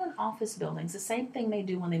retail and even in office buildings the same thing they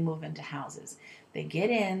do when they move into houses. They get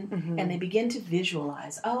in and they begin to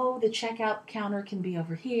visualize, the checkout counter can be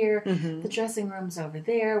over here, the dressing room's over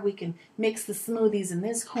there, we can mix the smoothies in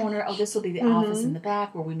this corner, this will be the office in the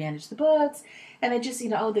back where we manage the books, and they just,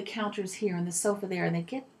 the counter's here and the sofa there, and they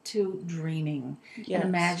get to dreaming and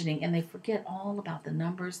imagining, and they forget all about the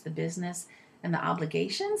numbers, the business, and the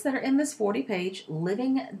obligations that are in this 40-page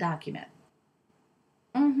living document.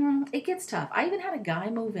 It gets tough. I even had a guy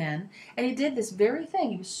move in, and he did this very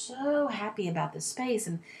thing. He was so happy about the space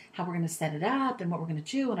and how we're going to set it up and what we're going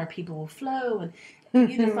to do, and our people will flow. And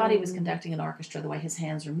you'd have thought he was conducting an orchestra the way his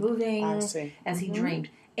hands are moving as he dreamed.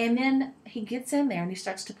 And then he gets in there and he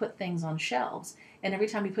starts to put things on shelves. And every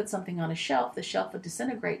time he put something on a shelf, the shelf would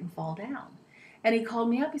disintegrate and fall down. And he called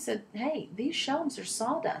me up. He said, "Hey, these shelves are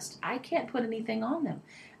sawdust. I can't put anything on them.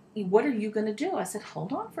 What are you going to do?" I said,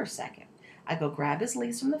 "Hold on for a second." I go grab his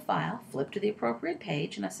lease from the file, flip to the appropriate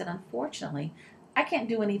page, and I said, "Unfortunately, I can't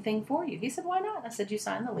do anything for you." He said, "Why not?" I said, "You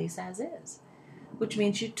signed the lease as is, which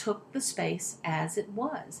means you took the space as it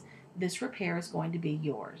was. This repair is going to be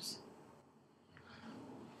yours."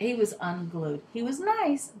 He was unglued. He was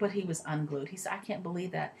nice, but he was unglued. He said, I can't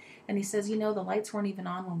believe that. And he says, the lights weren't even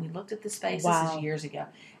on when we looked at the space. Wow. This is years ago.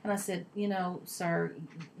 And I said, sir,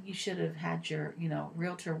 you should have had your,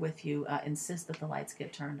 realtor with you insist that the lights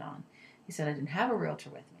get turned on. He said, I didn't have a realtor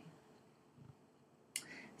with me.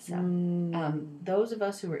 So those of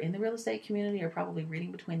us who are in the real estate community are probably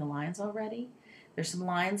reading between the lines already. There's some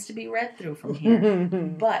lines to be read through from here.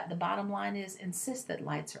 But the bottom line is insist that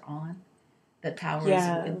lights are on, that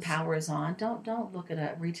power is on. Don't look at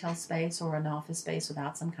a retail space or an office space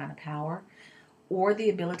without some kind of power or the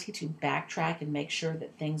ability to backtrack and make sure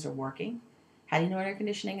that things are working. How do you know an air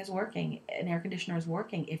conditioner is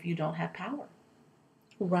working if you don't have power?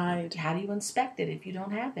 Right. How do you inspect it if you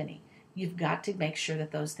don't have any? You've got to make sure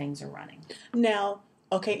that those things are running. Now,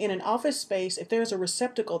 okay, in an office space, if there's a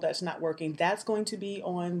receptacle that's not working, that's going to be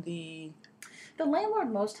on the... The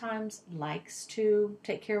landlord most times likes to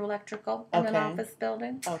take care of electrical in an office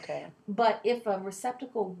building. Okay. But if a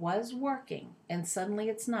receptacle was working and suddenly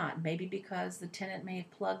it's not, maybe because the tenant may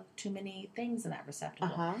have plugged too many things in that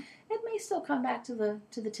receptacle, it may still come back to the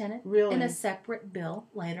tenant in a separate bill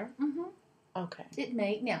later. Mm-hmm. Okay. It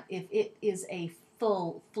may. Now, if it is a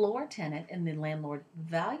full floor tenant and the landlord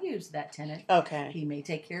values that tenant, he may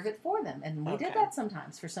take care of it for them. And we did that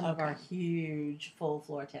sometimes for some of our huge full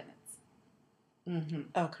floor tenants. Mm-hmm.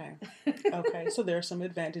 Okay. So there are some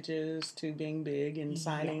advantages to being big and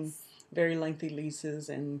signing very lengthy leases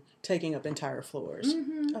and taking up entire floors.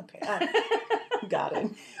 Mm-hmm. Okay. Got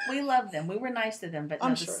it. We love them. We were nice to them. But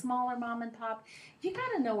I'm the sure. smaller mom and pop, you got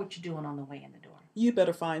to know what you're doing on the way in the door. You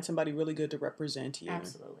better find somebody really good to represent you.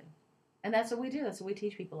 Absolutely. And that's what we do. That's what we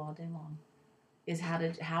teach people all day long, is how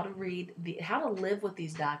to read, how to live with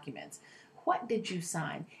these documents. What did you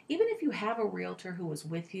sign? Even if you have a realtor who was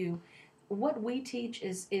with you, what we teach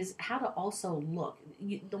is how to also look.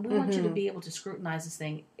 We want you to be able to scrutinize this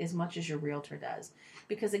thing as much as your realtor does.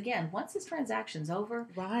 Because again, once this transaction's over,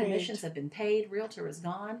 commissions have been paid, realtor is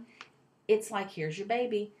gone, it's like, here's your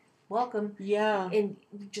baby. Welcome. Yeah. And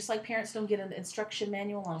just like parents don't get an instruction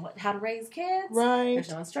manual on how to raise kids, there's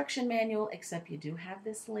no instruction manual, except you do have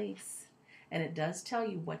this lease. And it does tell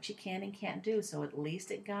you what you can and can't do, so at least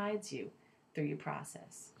it guides you through your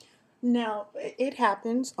process. Now, it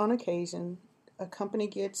happens on occasion. A company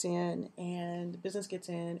gets in and the business gets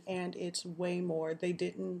in and it's way more. They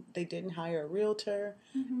didn't hire a realtor,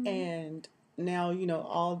 and now,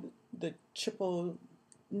 all the triple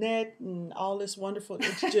net and all this wonderful,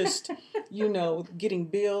 it's just, getting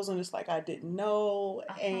bills and it's like, I didn't know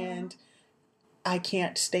and I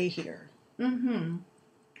can't stay here. Mm-hmm.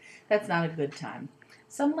 That's not a good time.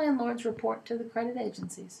 Some landlords report to the credit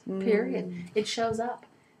agencies, period. It shows up.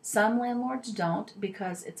 Some landlords don't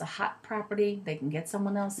because it's a hot property. They can get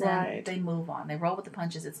someone else in. They move on. They roll with the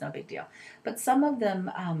punches. It's no big deal. But some of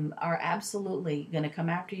them are absolutely going to come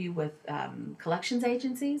after you with collections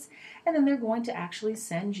agencies, and then they're going to actually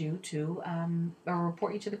send you to or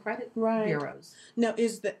report you to the credit bureaus. Now,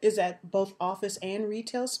 is that both office and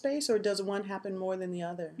retail space, or does one happen more than the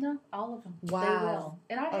other? No, all of them. Wow. They will.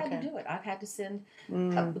 And I've had to do it. I've had to send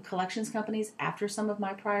collections companies after some of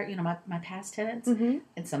my prior, my past tenants, and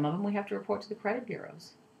some of them we have to report to the credit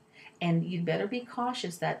bureaus. And you'd better be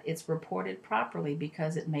cautious that it's reported properly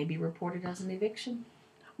because it may be reported as an eviction.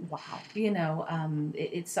 Wow. I've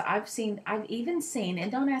even seen, and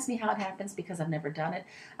don't ask me how it happens because I've never done it.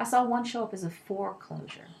 I saw one show up as a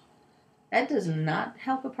foreclosure. That does not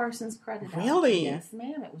help a person's credit. Really? Yes,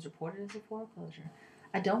 ma'am. It was reported as a foreclosure.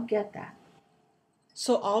 I don't get that.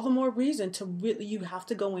 So all the more reason to really, you have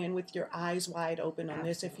to go in with your eyes wide open on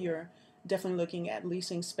this if you're definitely looking at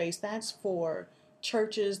leasing space. That's for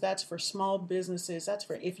churches, that's for small businesses, that's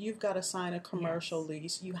for if you've got to sign a commercial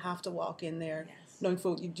lease, you have to walk in there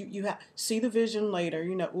knowing you have see the vision later.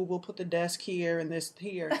 We'll put the desk here and this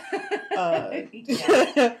here. From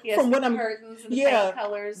what I'm curtains and paint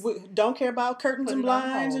colors. Don't care about curtains and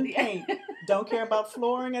blinds and paint. Don't care about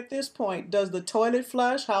flooring at this point. Does the toilet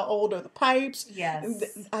flush? How old are the pipes? Yes.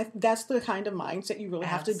 That's the kind of mindset you really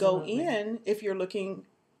have to go in if you're looking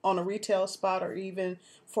on a retail spot or even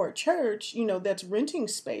for a church, that's renting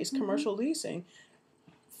space, commercial leasing.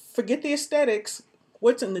 Forget the aesthetics.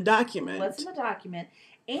 What's in the document? What's in the document?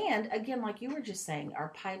 And again, like you were just saying, are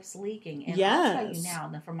pipes leaking? And I'll tell you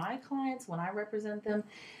now, for my clients, when I represent them,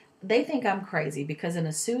 they think I'm crazy because in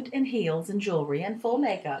a suit and heels and jewelry and full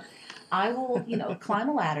makeup, I will, climb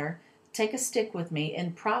a ladder, take a stick with me,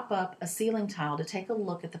 and prop up a ceiling tile to take a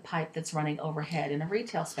look at the pipe that's running overhead in a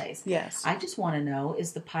retail space. Yes. I just want to know,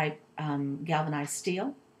 is the pipe galvanized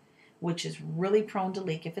steel, which is really prone to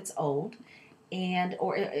leak if it's old?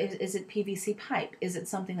 or is it PVC pipe? Is it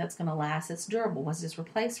something that's going to last? It's durable. Was this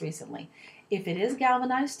replaced recently? If it is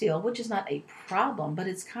galvanized steel, which is not a problem, but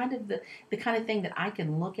it's kind of the kind of thing that I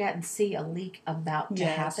can look at and see a leak about to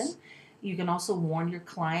happen. You can also warn your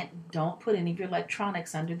client, don't put any of your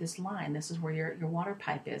electronics under this line. This is where your water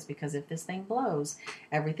pipe is, because if this thing blows,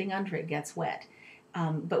 everything under it gets wet.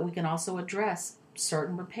 But we can also address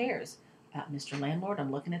certain repairs. Mr. Landlord,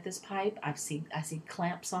 I'm looking at this pipe. I see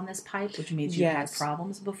clamps on this pipe, which means you've had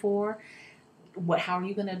problems before. How are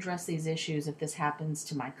you going to address these issues if this happens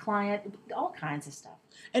to my client? All kinds of stuff.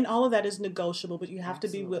 And all of that is negotiable, but you have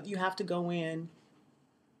you have to go in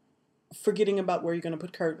forgetting about where you're going to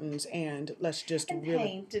put curtains and let's just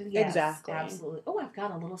paint. And yes, exactly. Absolutely. Oh, I've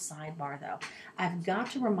got a little sidebar though. I've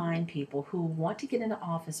got to remind people who want to get into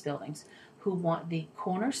office buildings, who want the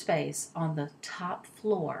corner space on the top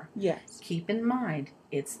floor. Yes. Keep in mind,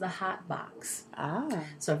 it's the hot box. Ah.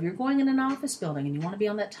 So if you're going in an office building and you want to be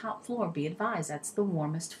on that top floor, be advised that's the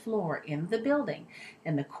warmest floor in the building.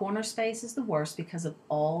 And the corner space is the worst because of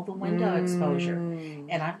all the window exposure.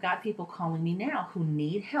 And I've got people calling me now who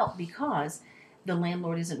need help because the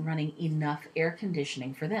landlord isn't running enough air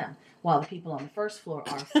conditioning for them, while the people on the first floor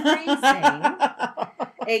are freezing.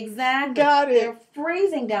 Exactly. Got it. They're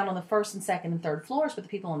freezing down on the first and second and third floors, but the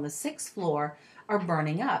people on the sixth floor are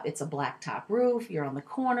burning up. It's a blacktop roof. You're on the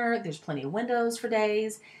corner. There's plenty of windows for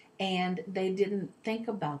days. And they didn't think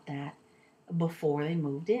about that before they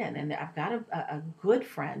moved in. And I've got a good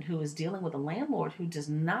friend who is dealing with a landlord who does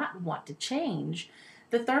not want to change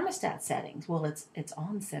the thermostat settings. Well, it's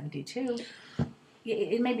on 72.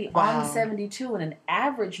 It may be on 72 and an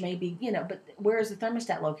average may be, but where is the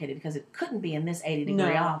thermostat located? Because it couldn't be in this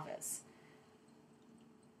 80-degree office.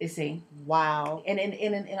 You see? Wow. And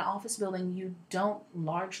in an office building, you don't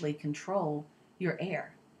largely control your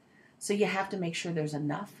air. So you have to make sure there's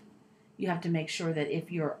enough. You have to make sure that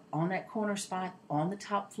if you're on that corner spot on the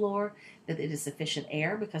top floor, that it is sufficient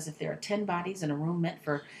air, because if there are 10 bodies in a room meant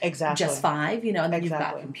for just 5, and then you've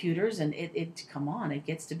got computers, and it come on, it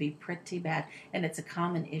gets to be pretty bad. And it's a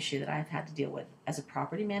common issue that I've had to deal with as a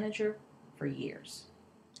property manager for years.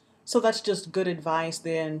 So that's just good advice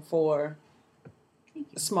then for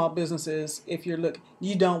small businesses. If you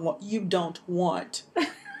don't want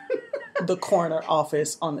the corner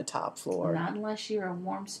office on the top floor. Not unless you're a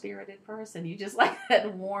warm-spirited person. You just like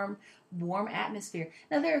that warm atmosphere.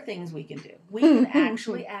 Now, there are things we can do. We can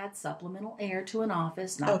actually add supplemental air to an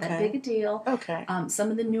office. Not that big a deal. Okay.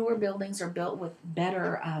 Some of the newer buildings are built with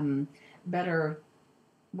better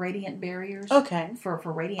radiant barriers for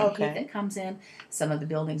radiant heat that comes in. Some of the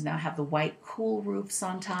buildings now have the white cool roofs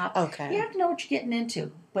on top. Okay. You have to know what you're getting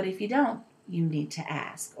into. But if you don't, you need to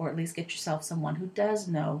ask, or at least get yourself someone who does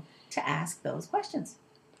know to ask those questions.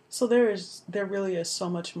 So there really is so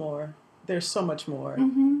much more. There's so much more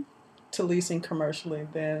to leasing commercially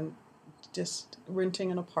than just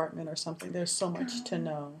renting an apartment or something. There's so much to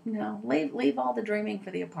know. No, leave all the dreaming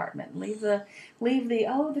for the apartment. Leave the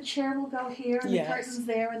the chair will go here and the curtains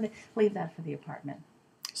there, and leave that for the apartment.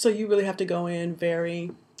 So you really have to go in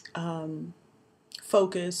very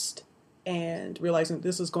focused and realizing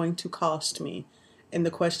this is going to cost me. And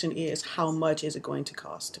the question is, how much is it going to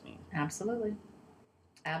cost me? Absolutely.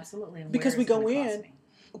 Absolutely. And because we go in,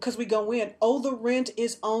 the rent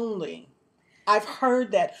is only. I've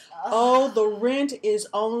heard that. The rent is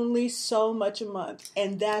only so much a month.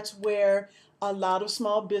 And that's where a lot of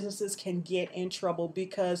small businesses can get in trouble,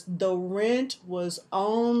 because the rent was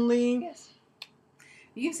only... Yes.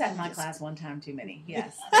 You've sat in my class one time too many.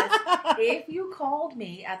 Yes. If you called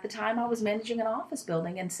me at the time I was managing an office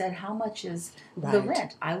building and said, how much is the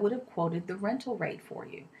rent? I would have quoted the rental rate for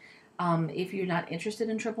you. If you're not interested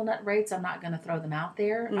in triple net rates, I'm not going to throw them out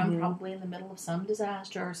there. I'm probably in the middle of some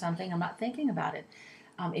disaster or something. I'm not thinking about it.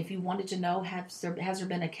 If you wanted to know, has there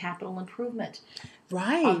been a capital improvement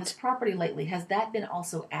on this property lately? Has that been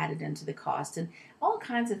also added into the cost? And all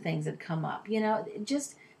kinds of things that come up.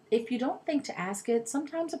 Just... If you don't think to ask it,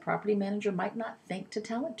 sometimes a property manager might not think to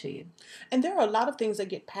tell it to you. And there are a lot of things that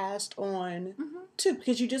get passed on, too,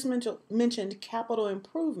 because you just mentioned capital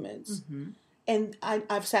improvements. And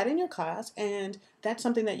I've sat in your class, and that's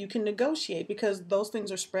something that you can negotiate, because those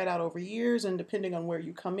things are spread out over years, and depending on where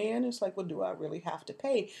you come in, it's like, well, do I really have to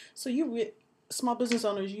pay? So small business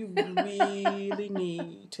owners, you really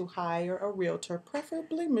need to hire a realtor,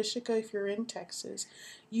 preferably Michigan if you're in Texas.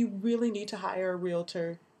 You really need to hire a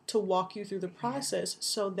realtor to walk you through the process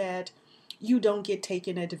so that you don't get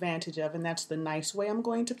taken advantage of. And that's the nice way I'm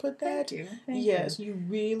going to put that. Thank you. Yes, you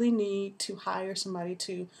really need to hire somebody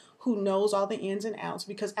who knows all the ins and outs,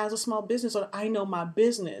 because as a small business owner, I know my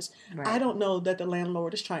business. Right. I don't know that the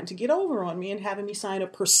landlord is trying to get over on me and having me sign a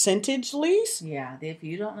percentage lease. Yeah, if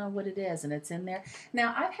you don't know what it is and it's in there.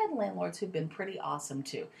 Now, I've had landlords who've been pretty awesome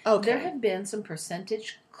too. Okay. There have been some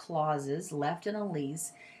percentage clauses left in a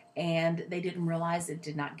lease, and they didn't realize it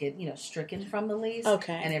did not get, stricken from the lease.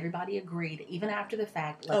 Okay. And everybody agreed, even after the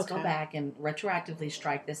fact, let's go back and retroactively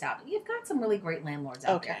strike this out. You've got some really great landlords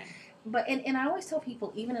out there. But, and I always tell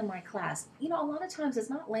people, even in my class, a lot of times it's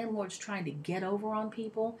not landlords trying to get over on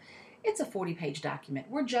people. It's a 40-page document.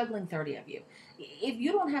 We're juggling 30 of you. If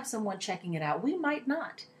you don't have someone checking it out, we might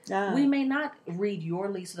not. We may not read your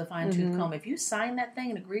lease with a fine-tooth comb. If you sign that thing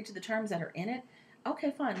and agree to the terms that are in it,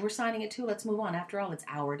 okay, fine, we're signing it too, let's move on. After all, it's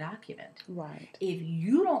our document. Right. If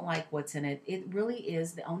you don't like what's in it, it really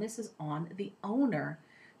is, the onus is on the owner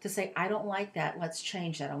to say, I don't like that, let's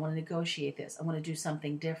change that. I want to negotiate this. I want to do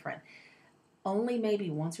something different. Only maybe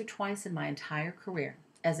once or twice in my entire career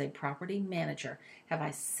as a property manager have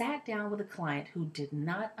I sat down with a client who did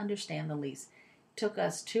not understand the lease. Took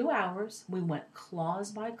us 2 hours. We went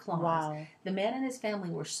clause by clause. Wow. The man and his family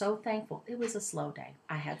were so thankful. It was a slow day.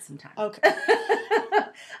 I had some time. Okay.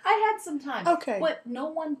 I had some time. Okay. But no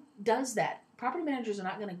one does that. Property managers are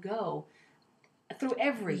not going to go through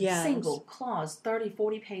every single clause, 30,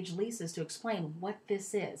 40-page leases to explain what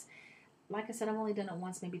this is. Like I said, I've only done it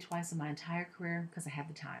once, maybe twice in my entire career because I have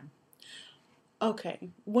the time. Okay.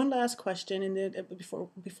 One last question, and then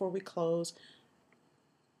before we close.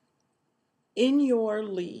 In your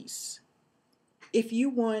lease, if you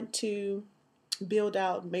want to build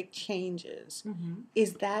out, make changes,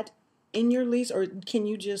 is that in your lease, or can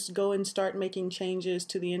you just go and start making changes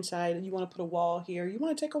to the inside? You want to put a wall here, you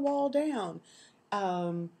want to take a wall down.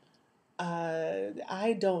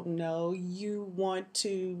 I don't know. You want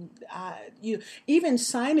to, even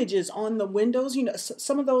signages on the windows.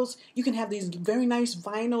 Some of those, you can have these very nice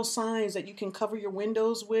vinyl signs that you can cover your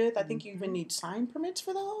windows with. I think you even need sign permits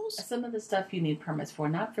for those. Some of the stuff you need permits for.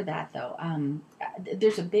 Not for that, though.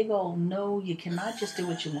 There's a big old no, you cannot just do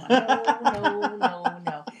what you want.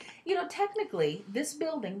 No. Technically, this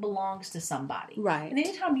building belongs to somebody. Right. And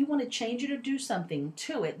anytime you want to change it or do something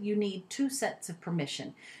to it, you need 2 sets of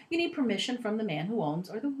permission. You need permission from the man who owns,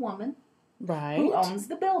 or the woman who owns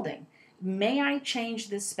the building. May I change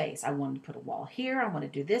this space? I want to put a wall here. I want to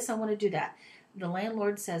do this. I want to do that. The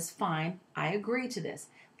landlord says, fine, I agree to this.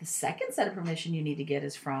 The second set of permission you need to get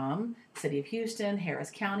is from the City of Houston,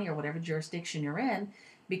 Harris County, or whatever jurisdiction you're in.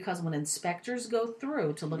 Because when inspectors go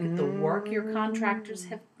through to look at the work your contractors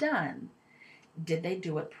have done, did they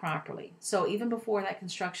do it properly? So even before that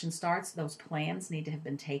construction starts, those plans need to have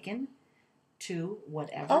been taken to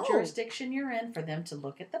whatever jurisdiction you're in for them to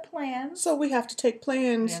look at the plans. So we have to take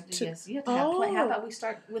plans. Yes, you have to have plans. How about we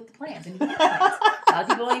start with the plans? And you get plans. A lot of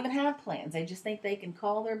people don't even have plans. They just think they can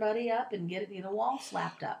call their buddy up and get it, wall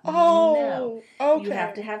slapped up. No. Okay. You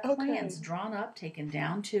have to have plans drawn up, taken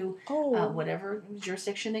down to whatever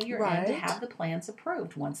jurisdiction that you're in to have the plans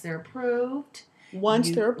approved. Once they're approved...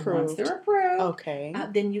 Once they're approved. Okay.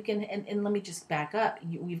 Then you can, and let me just back up.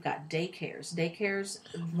 We've got daycares. Daycares,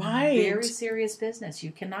 very serious business.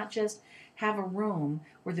 You cannot just have a room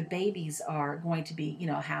where the babies are going to be,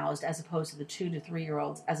 housed, as opposed to the 2 to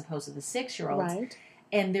 3-year-olds, as opposed to the 6-year-olds. Right.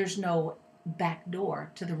 And there's no back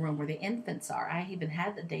door to the room where the infants are. I even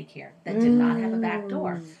had the daycare that did not have a back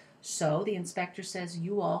door. So the inspector says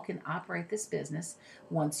you all can operate this business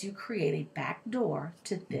once you create a back door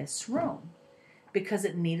to this room. Because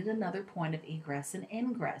it needed another point of egress and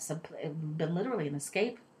ingress, but literally an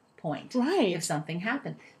escape point if something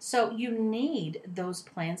happened. So you need those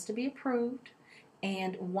plans to be approved,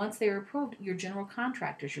 and once they're approved, your general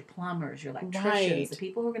contractors, your plumbers, your electricians, the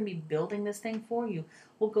people who are going to be building this thing for you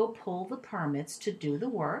will go pull the permits to do the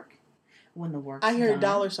work. When the work's done, I heard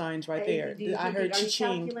dollar signs right there. I heard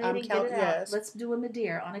cha-ching. Yes. Let's do a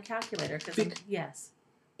Madeira on a calculator. Yes.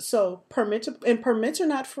 So permits are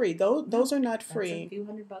not free. Those are not free. That's a few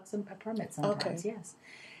 $100 a permit sometimes. Yes,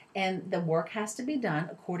 and the work has to be done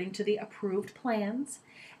according to the approved plans.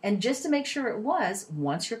 And just to make sure it was,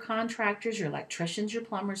 once your contractors, your electricians, your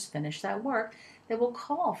plumbers finish that work, they will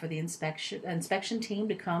call for the inspection team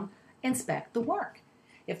to come inspect the work.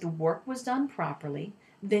 If the work was done properly,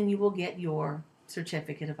 then you will get your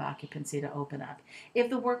certificate of occupancy to open up. If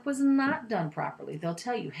the work was not done properly, they'll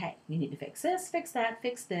tell you, hey, you need to fix this, fix that,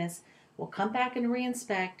 fix this. We'll come back and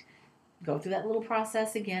re-inspect, go through that little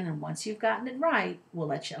process again, and once you've gotten it right, we'll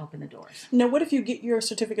let you open the doors. Now, what if you get your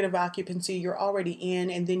certificate of occupancy, you're already in,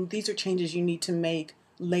 and then these are changes you need to make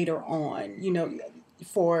later on,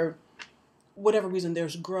 for whatever reason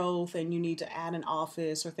there's growth and you need to add an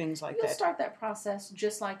office or things like You'll that. start that process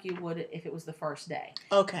just like you would if it was the first day.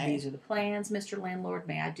 Okay. These are the plans, Mr. Landlord.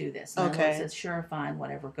 May I do this? Okay. Landlord says, sure, fine,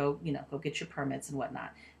 whatever. Go get your permits and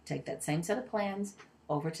whatnot. Take that same set of plans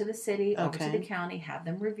over to the city, over to the county, have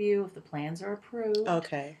them review if the plans are approved.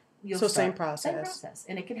 Okay. So same process. Same process.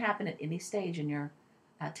 And it can happen at any stage in your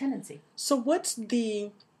tenancy. So what's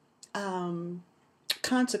the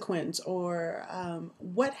consequence or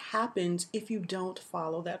what happens if you don't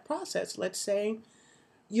follow that process? Let's say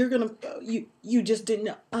you just didn't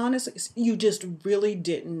know. Honestly, you just really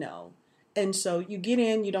didn't know. And so you get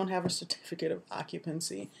in, you don't have a certificate of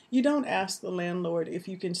occupancy. You don't ask the landlord if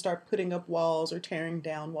you can start putting up walls or tearing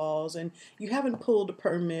down walls, and you haven't pulled a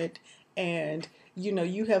permit, and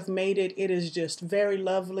you have made it. It is just very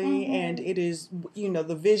lovely, and it is,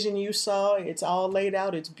 the vision you saw, it's all laid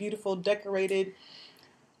out, it's beautiful, decorated.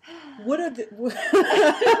 What are the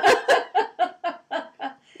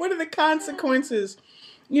what are the consequences,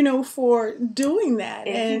 for doing that?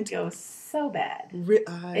 It can go so bad. It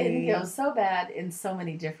can go so bad in so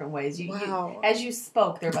many different ways. Wow. As you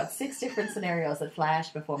spoke, there are about 6 different scenarios that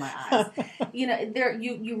flashed before my eyes.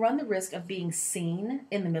 You run the risk of being seen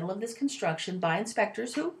in the middle of this construction by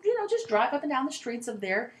inspectors who, just drive up and down the streets of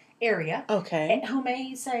their area. Okay. And who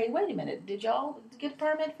may say, wait a minute, did y'all get a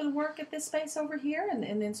permit for the work at this space over here? And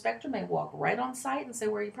the inspector may walk right on site and say,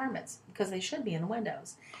 where are your permits? Because they should be in the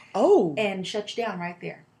windows. Oh. And shut you down right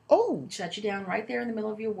there. Oh. Shut you down right there in the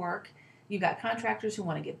middle of your work. You've got contractors who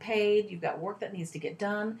want to get paid. You've got work that needs to get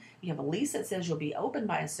done. You have a lease that says you'll be open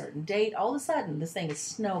by a certain date. All of a sudden, this thing is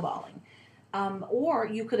snowballing. Or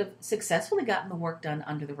you could have successfully gotten the work done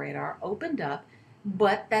under the radar, opened up,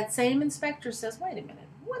 but that same inspector says, wait a minute,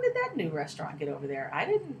 when did that new restaurant get over there? I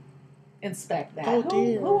didn't inspect that. Oh,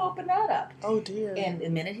 dear. Who opened that up? Oh, dear. And the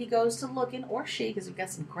minute he goes to looking, or she, because we've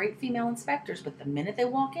got some great female inspectors, but the minute they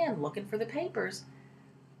walk in looking for the papers,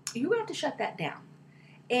 you have to shut that down.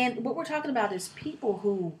 And what we're talking about is people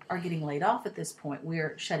who are getting laid off at this point.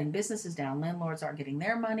 We're shutting businesses down. Landlords aren't getting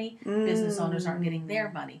their money. Business owners aren't getting their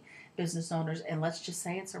money. Business owners, and let's just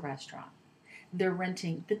say it's a restaurant, they're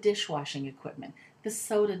renting the dishwashing equipment, the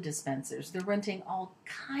soda dispensers. They're renting all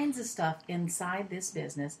kinds of stuff inside this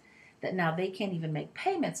business that now they can't even make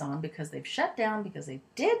payments on because they've shut down because they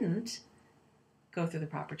didn't go through the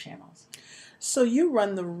proper channels. So you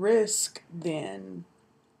run the risk then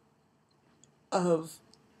of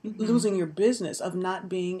losing your business, of not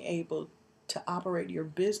being able to operate your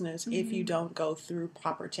business if you don't go through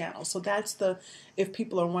proper channels. So that's if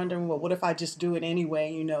people are wondering, well, what if I just do it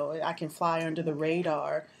anyway, I can fly under the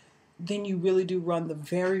radar, then you really do run the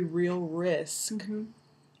very real risk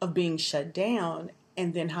of being shut down.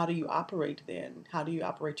 And then how do you operate then? How do you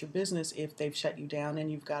operate your business if they've shut you down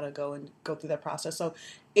and you've got to go through that process? So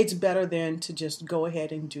it's better then to just go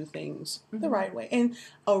ahead and do things the right way. And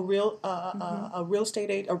a real a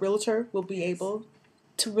realtor will be able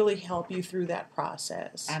to really help you through that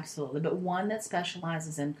process. Absolutely, but one that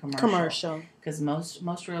specializes in Commercial. Because most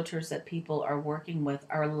realtors that people are working with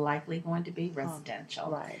are likely going to be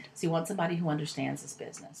residential. Right. So you want somebody who understands this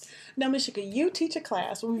business. Now, Mishika, you teach a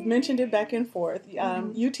class. We've mentioned it back and forth.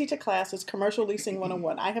 You teach a class. It's Commercial Leasing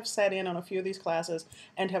 101. I have sat in on a few of these classes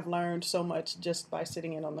and have learned so much just by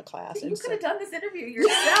sitting in on the class. You could have done this interview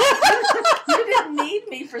yourself. You didn't need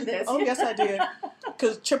me for this. Oh, yes, I did.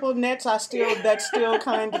 Because triple nets, that's still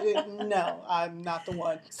kind of, no, I'm not the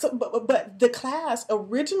one. So, but the class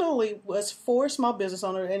originally was for small business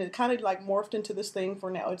owners, and it kind of like morphed into this thing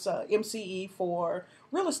for now. It's a MCE for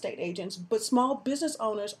real estate agents, but small business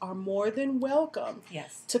owners are more than welcome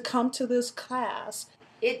to come to this class.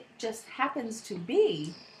 It just happens to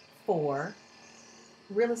be for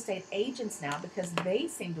real estate agents now because they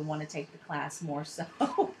seem to want to take the class more so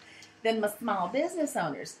than my small business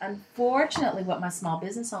owners. Unfortunately, what my small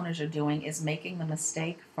business owners are doing is making the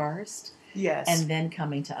mistake first and then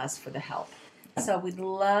coming to us for the help. So we'd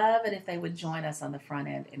love it if they would join us on the front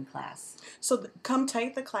end in class. So come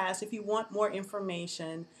take the class if you want more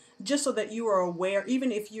information, just so that you are aware,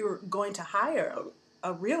 even if you're going to hire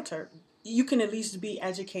a realtor, you can at least be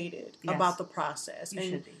educated about the process. You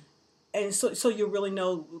should be. And so you really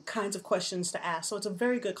know kinds of questions to ask. So it's a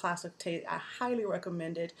very good class to take. I highly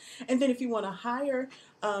recommend it. And then if you want to hire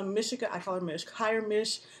Mishika, I call her Mish, hire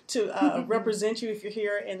Mish to represent you if you're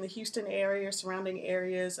here in the Houston area, surrounding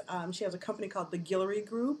areas. She has a company called the Guillory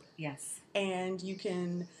Group. Yes. And you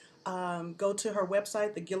can go to her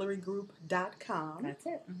website, theguillerygroup.com. That's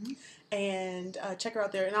it. And check her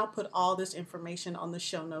out there. And I'll put all this information on the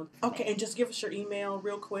show notes. Okay, and just give us your email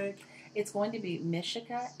real quick. It's going to be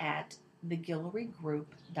Mishika at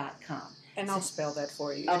theguillerygroup.com. And I'll spell that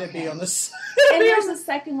for you. Okay. It'll be on the And there's a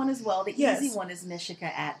second one as well. The Yes. easy one is Mishika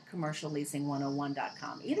at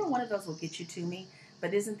commercialleasing101.com. Either one of those will get you to me,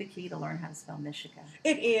 but isn't the key to learn how to spell Mishika?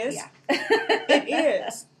 It is. Yeah. It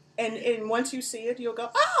is. And once you see it, you'll go,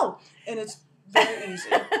 oh! And it's very easy.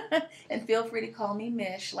 And feel free to call me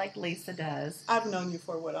Mish like Lisa does. I've known you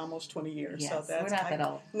for, almost 20 years. Yes, so that's we're not that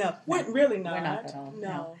old. No, we're really not. We're not that old.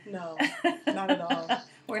 No, not at all.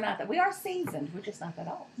 We're not that. We are seasoned. We're just not that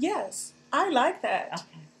old. Yes, I like that.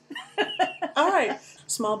 Okay. All right.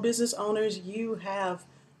 Small business owners, you have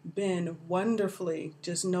been wonderfully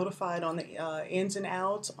just notified on the ins and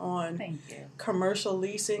outs on Thank you. commercial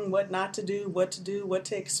leasing, what not to do, what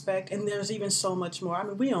to expect, and there's even so much more. I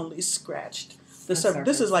mean, we only scratched the surface.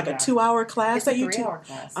 This is like a 2-hour class It's that a you 3-hour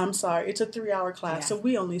class. I'm sorry, it's a 3-hour class, Yeah. so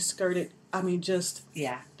we only skirted. I mean, just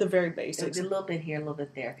the very basics. A little bit here, a little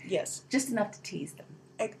bit there. Yes, Just enough to tease them.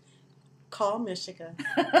 call Mishika,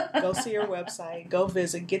 go see her website, go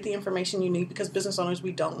visit, get the information you need, because business owners,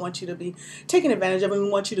 we don't want you to be taken advantage of, and we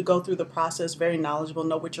want you to go through the process very knowledgeable,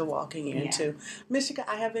 know what you're walking into. Mishika,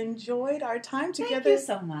 I have enjoyed our time together. Thank you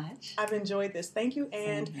so much. I've enjoyed this. Thank you,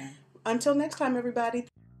 and Same here. until next time, everybody.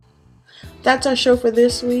 That's our show for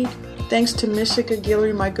this week. Thanks to Mishika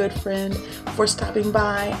Guillory, my good friend, for stopping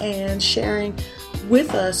by and sharing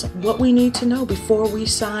with us what we need to know before we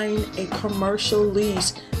sign a commercial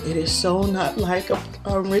lease. It is so not like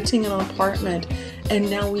renting an apartment, and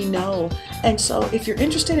now we know. And so if you're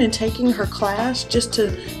interested in taking her class just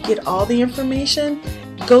to get all the information,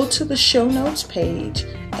 go to the show notes page,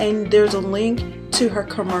 and there's a link to her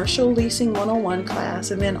Commercial Leasing 101 class,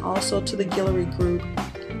 and then also to the Guillory Group.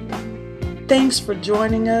 Thanks for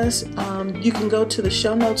joining us. You can go to the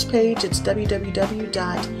show notes page. It's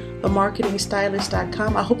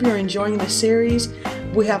www.themarketingstylist.com. I hope you're enjoying the series.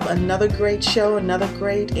 We have another great show, another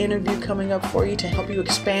great interview coming up for you to help you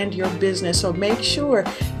expand your business. So make sure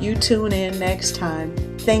you tune in next time.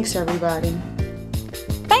 Thanks, everybody.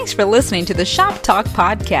 Thanks for listening to the Shop Talk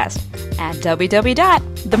podcast at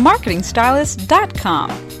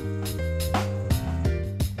www.themarketingstylist.com.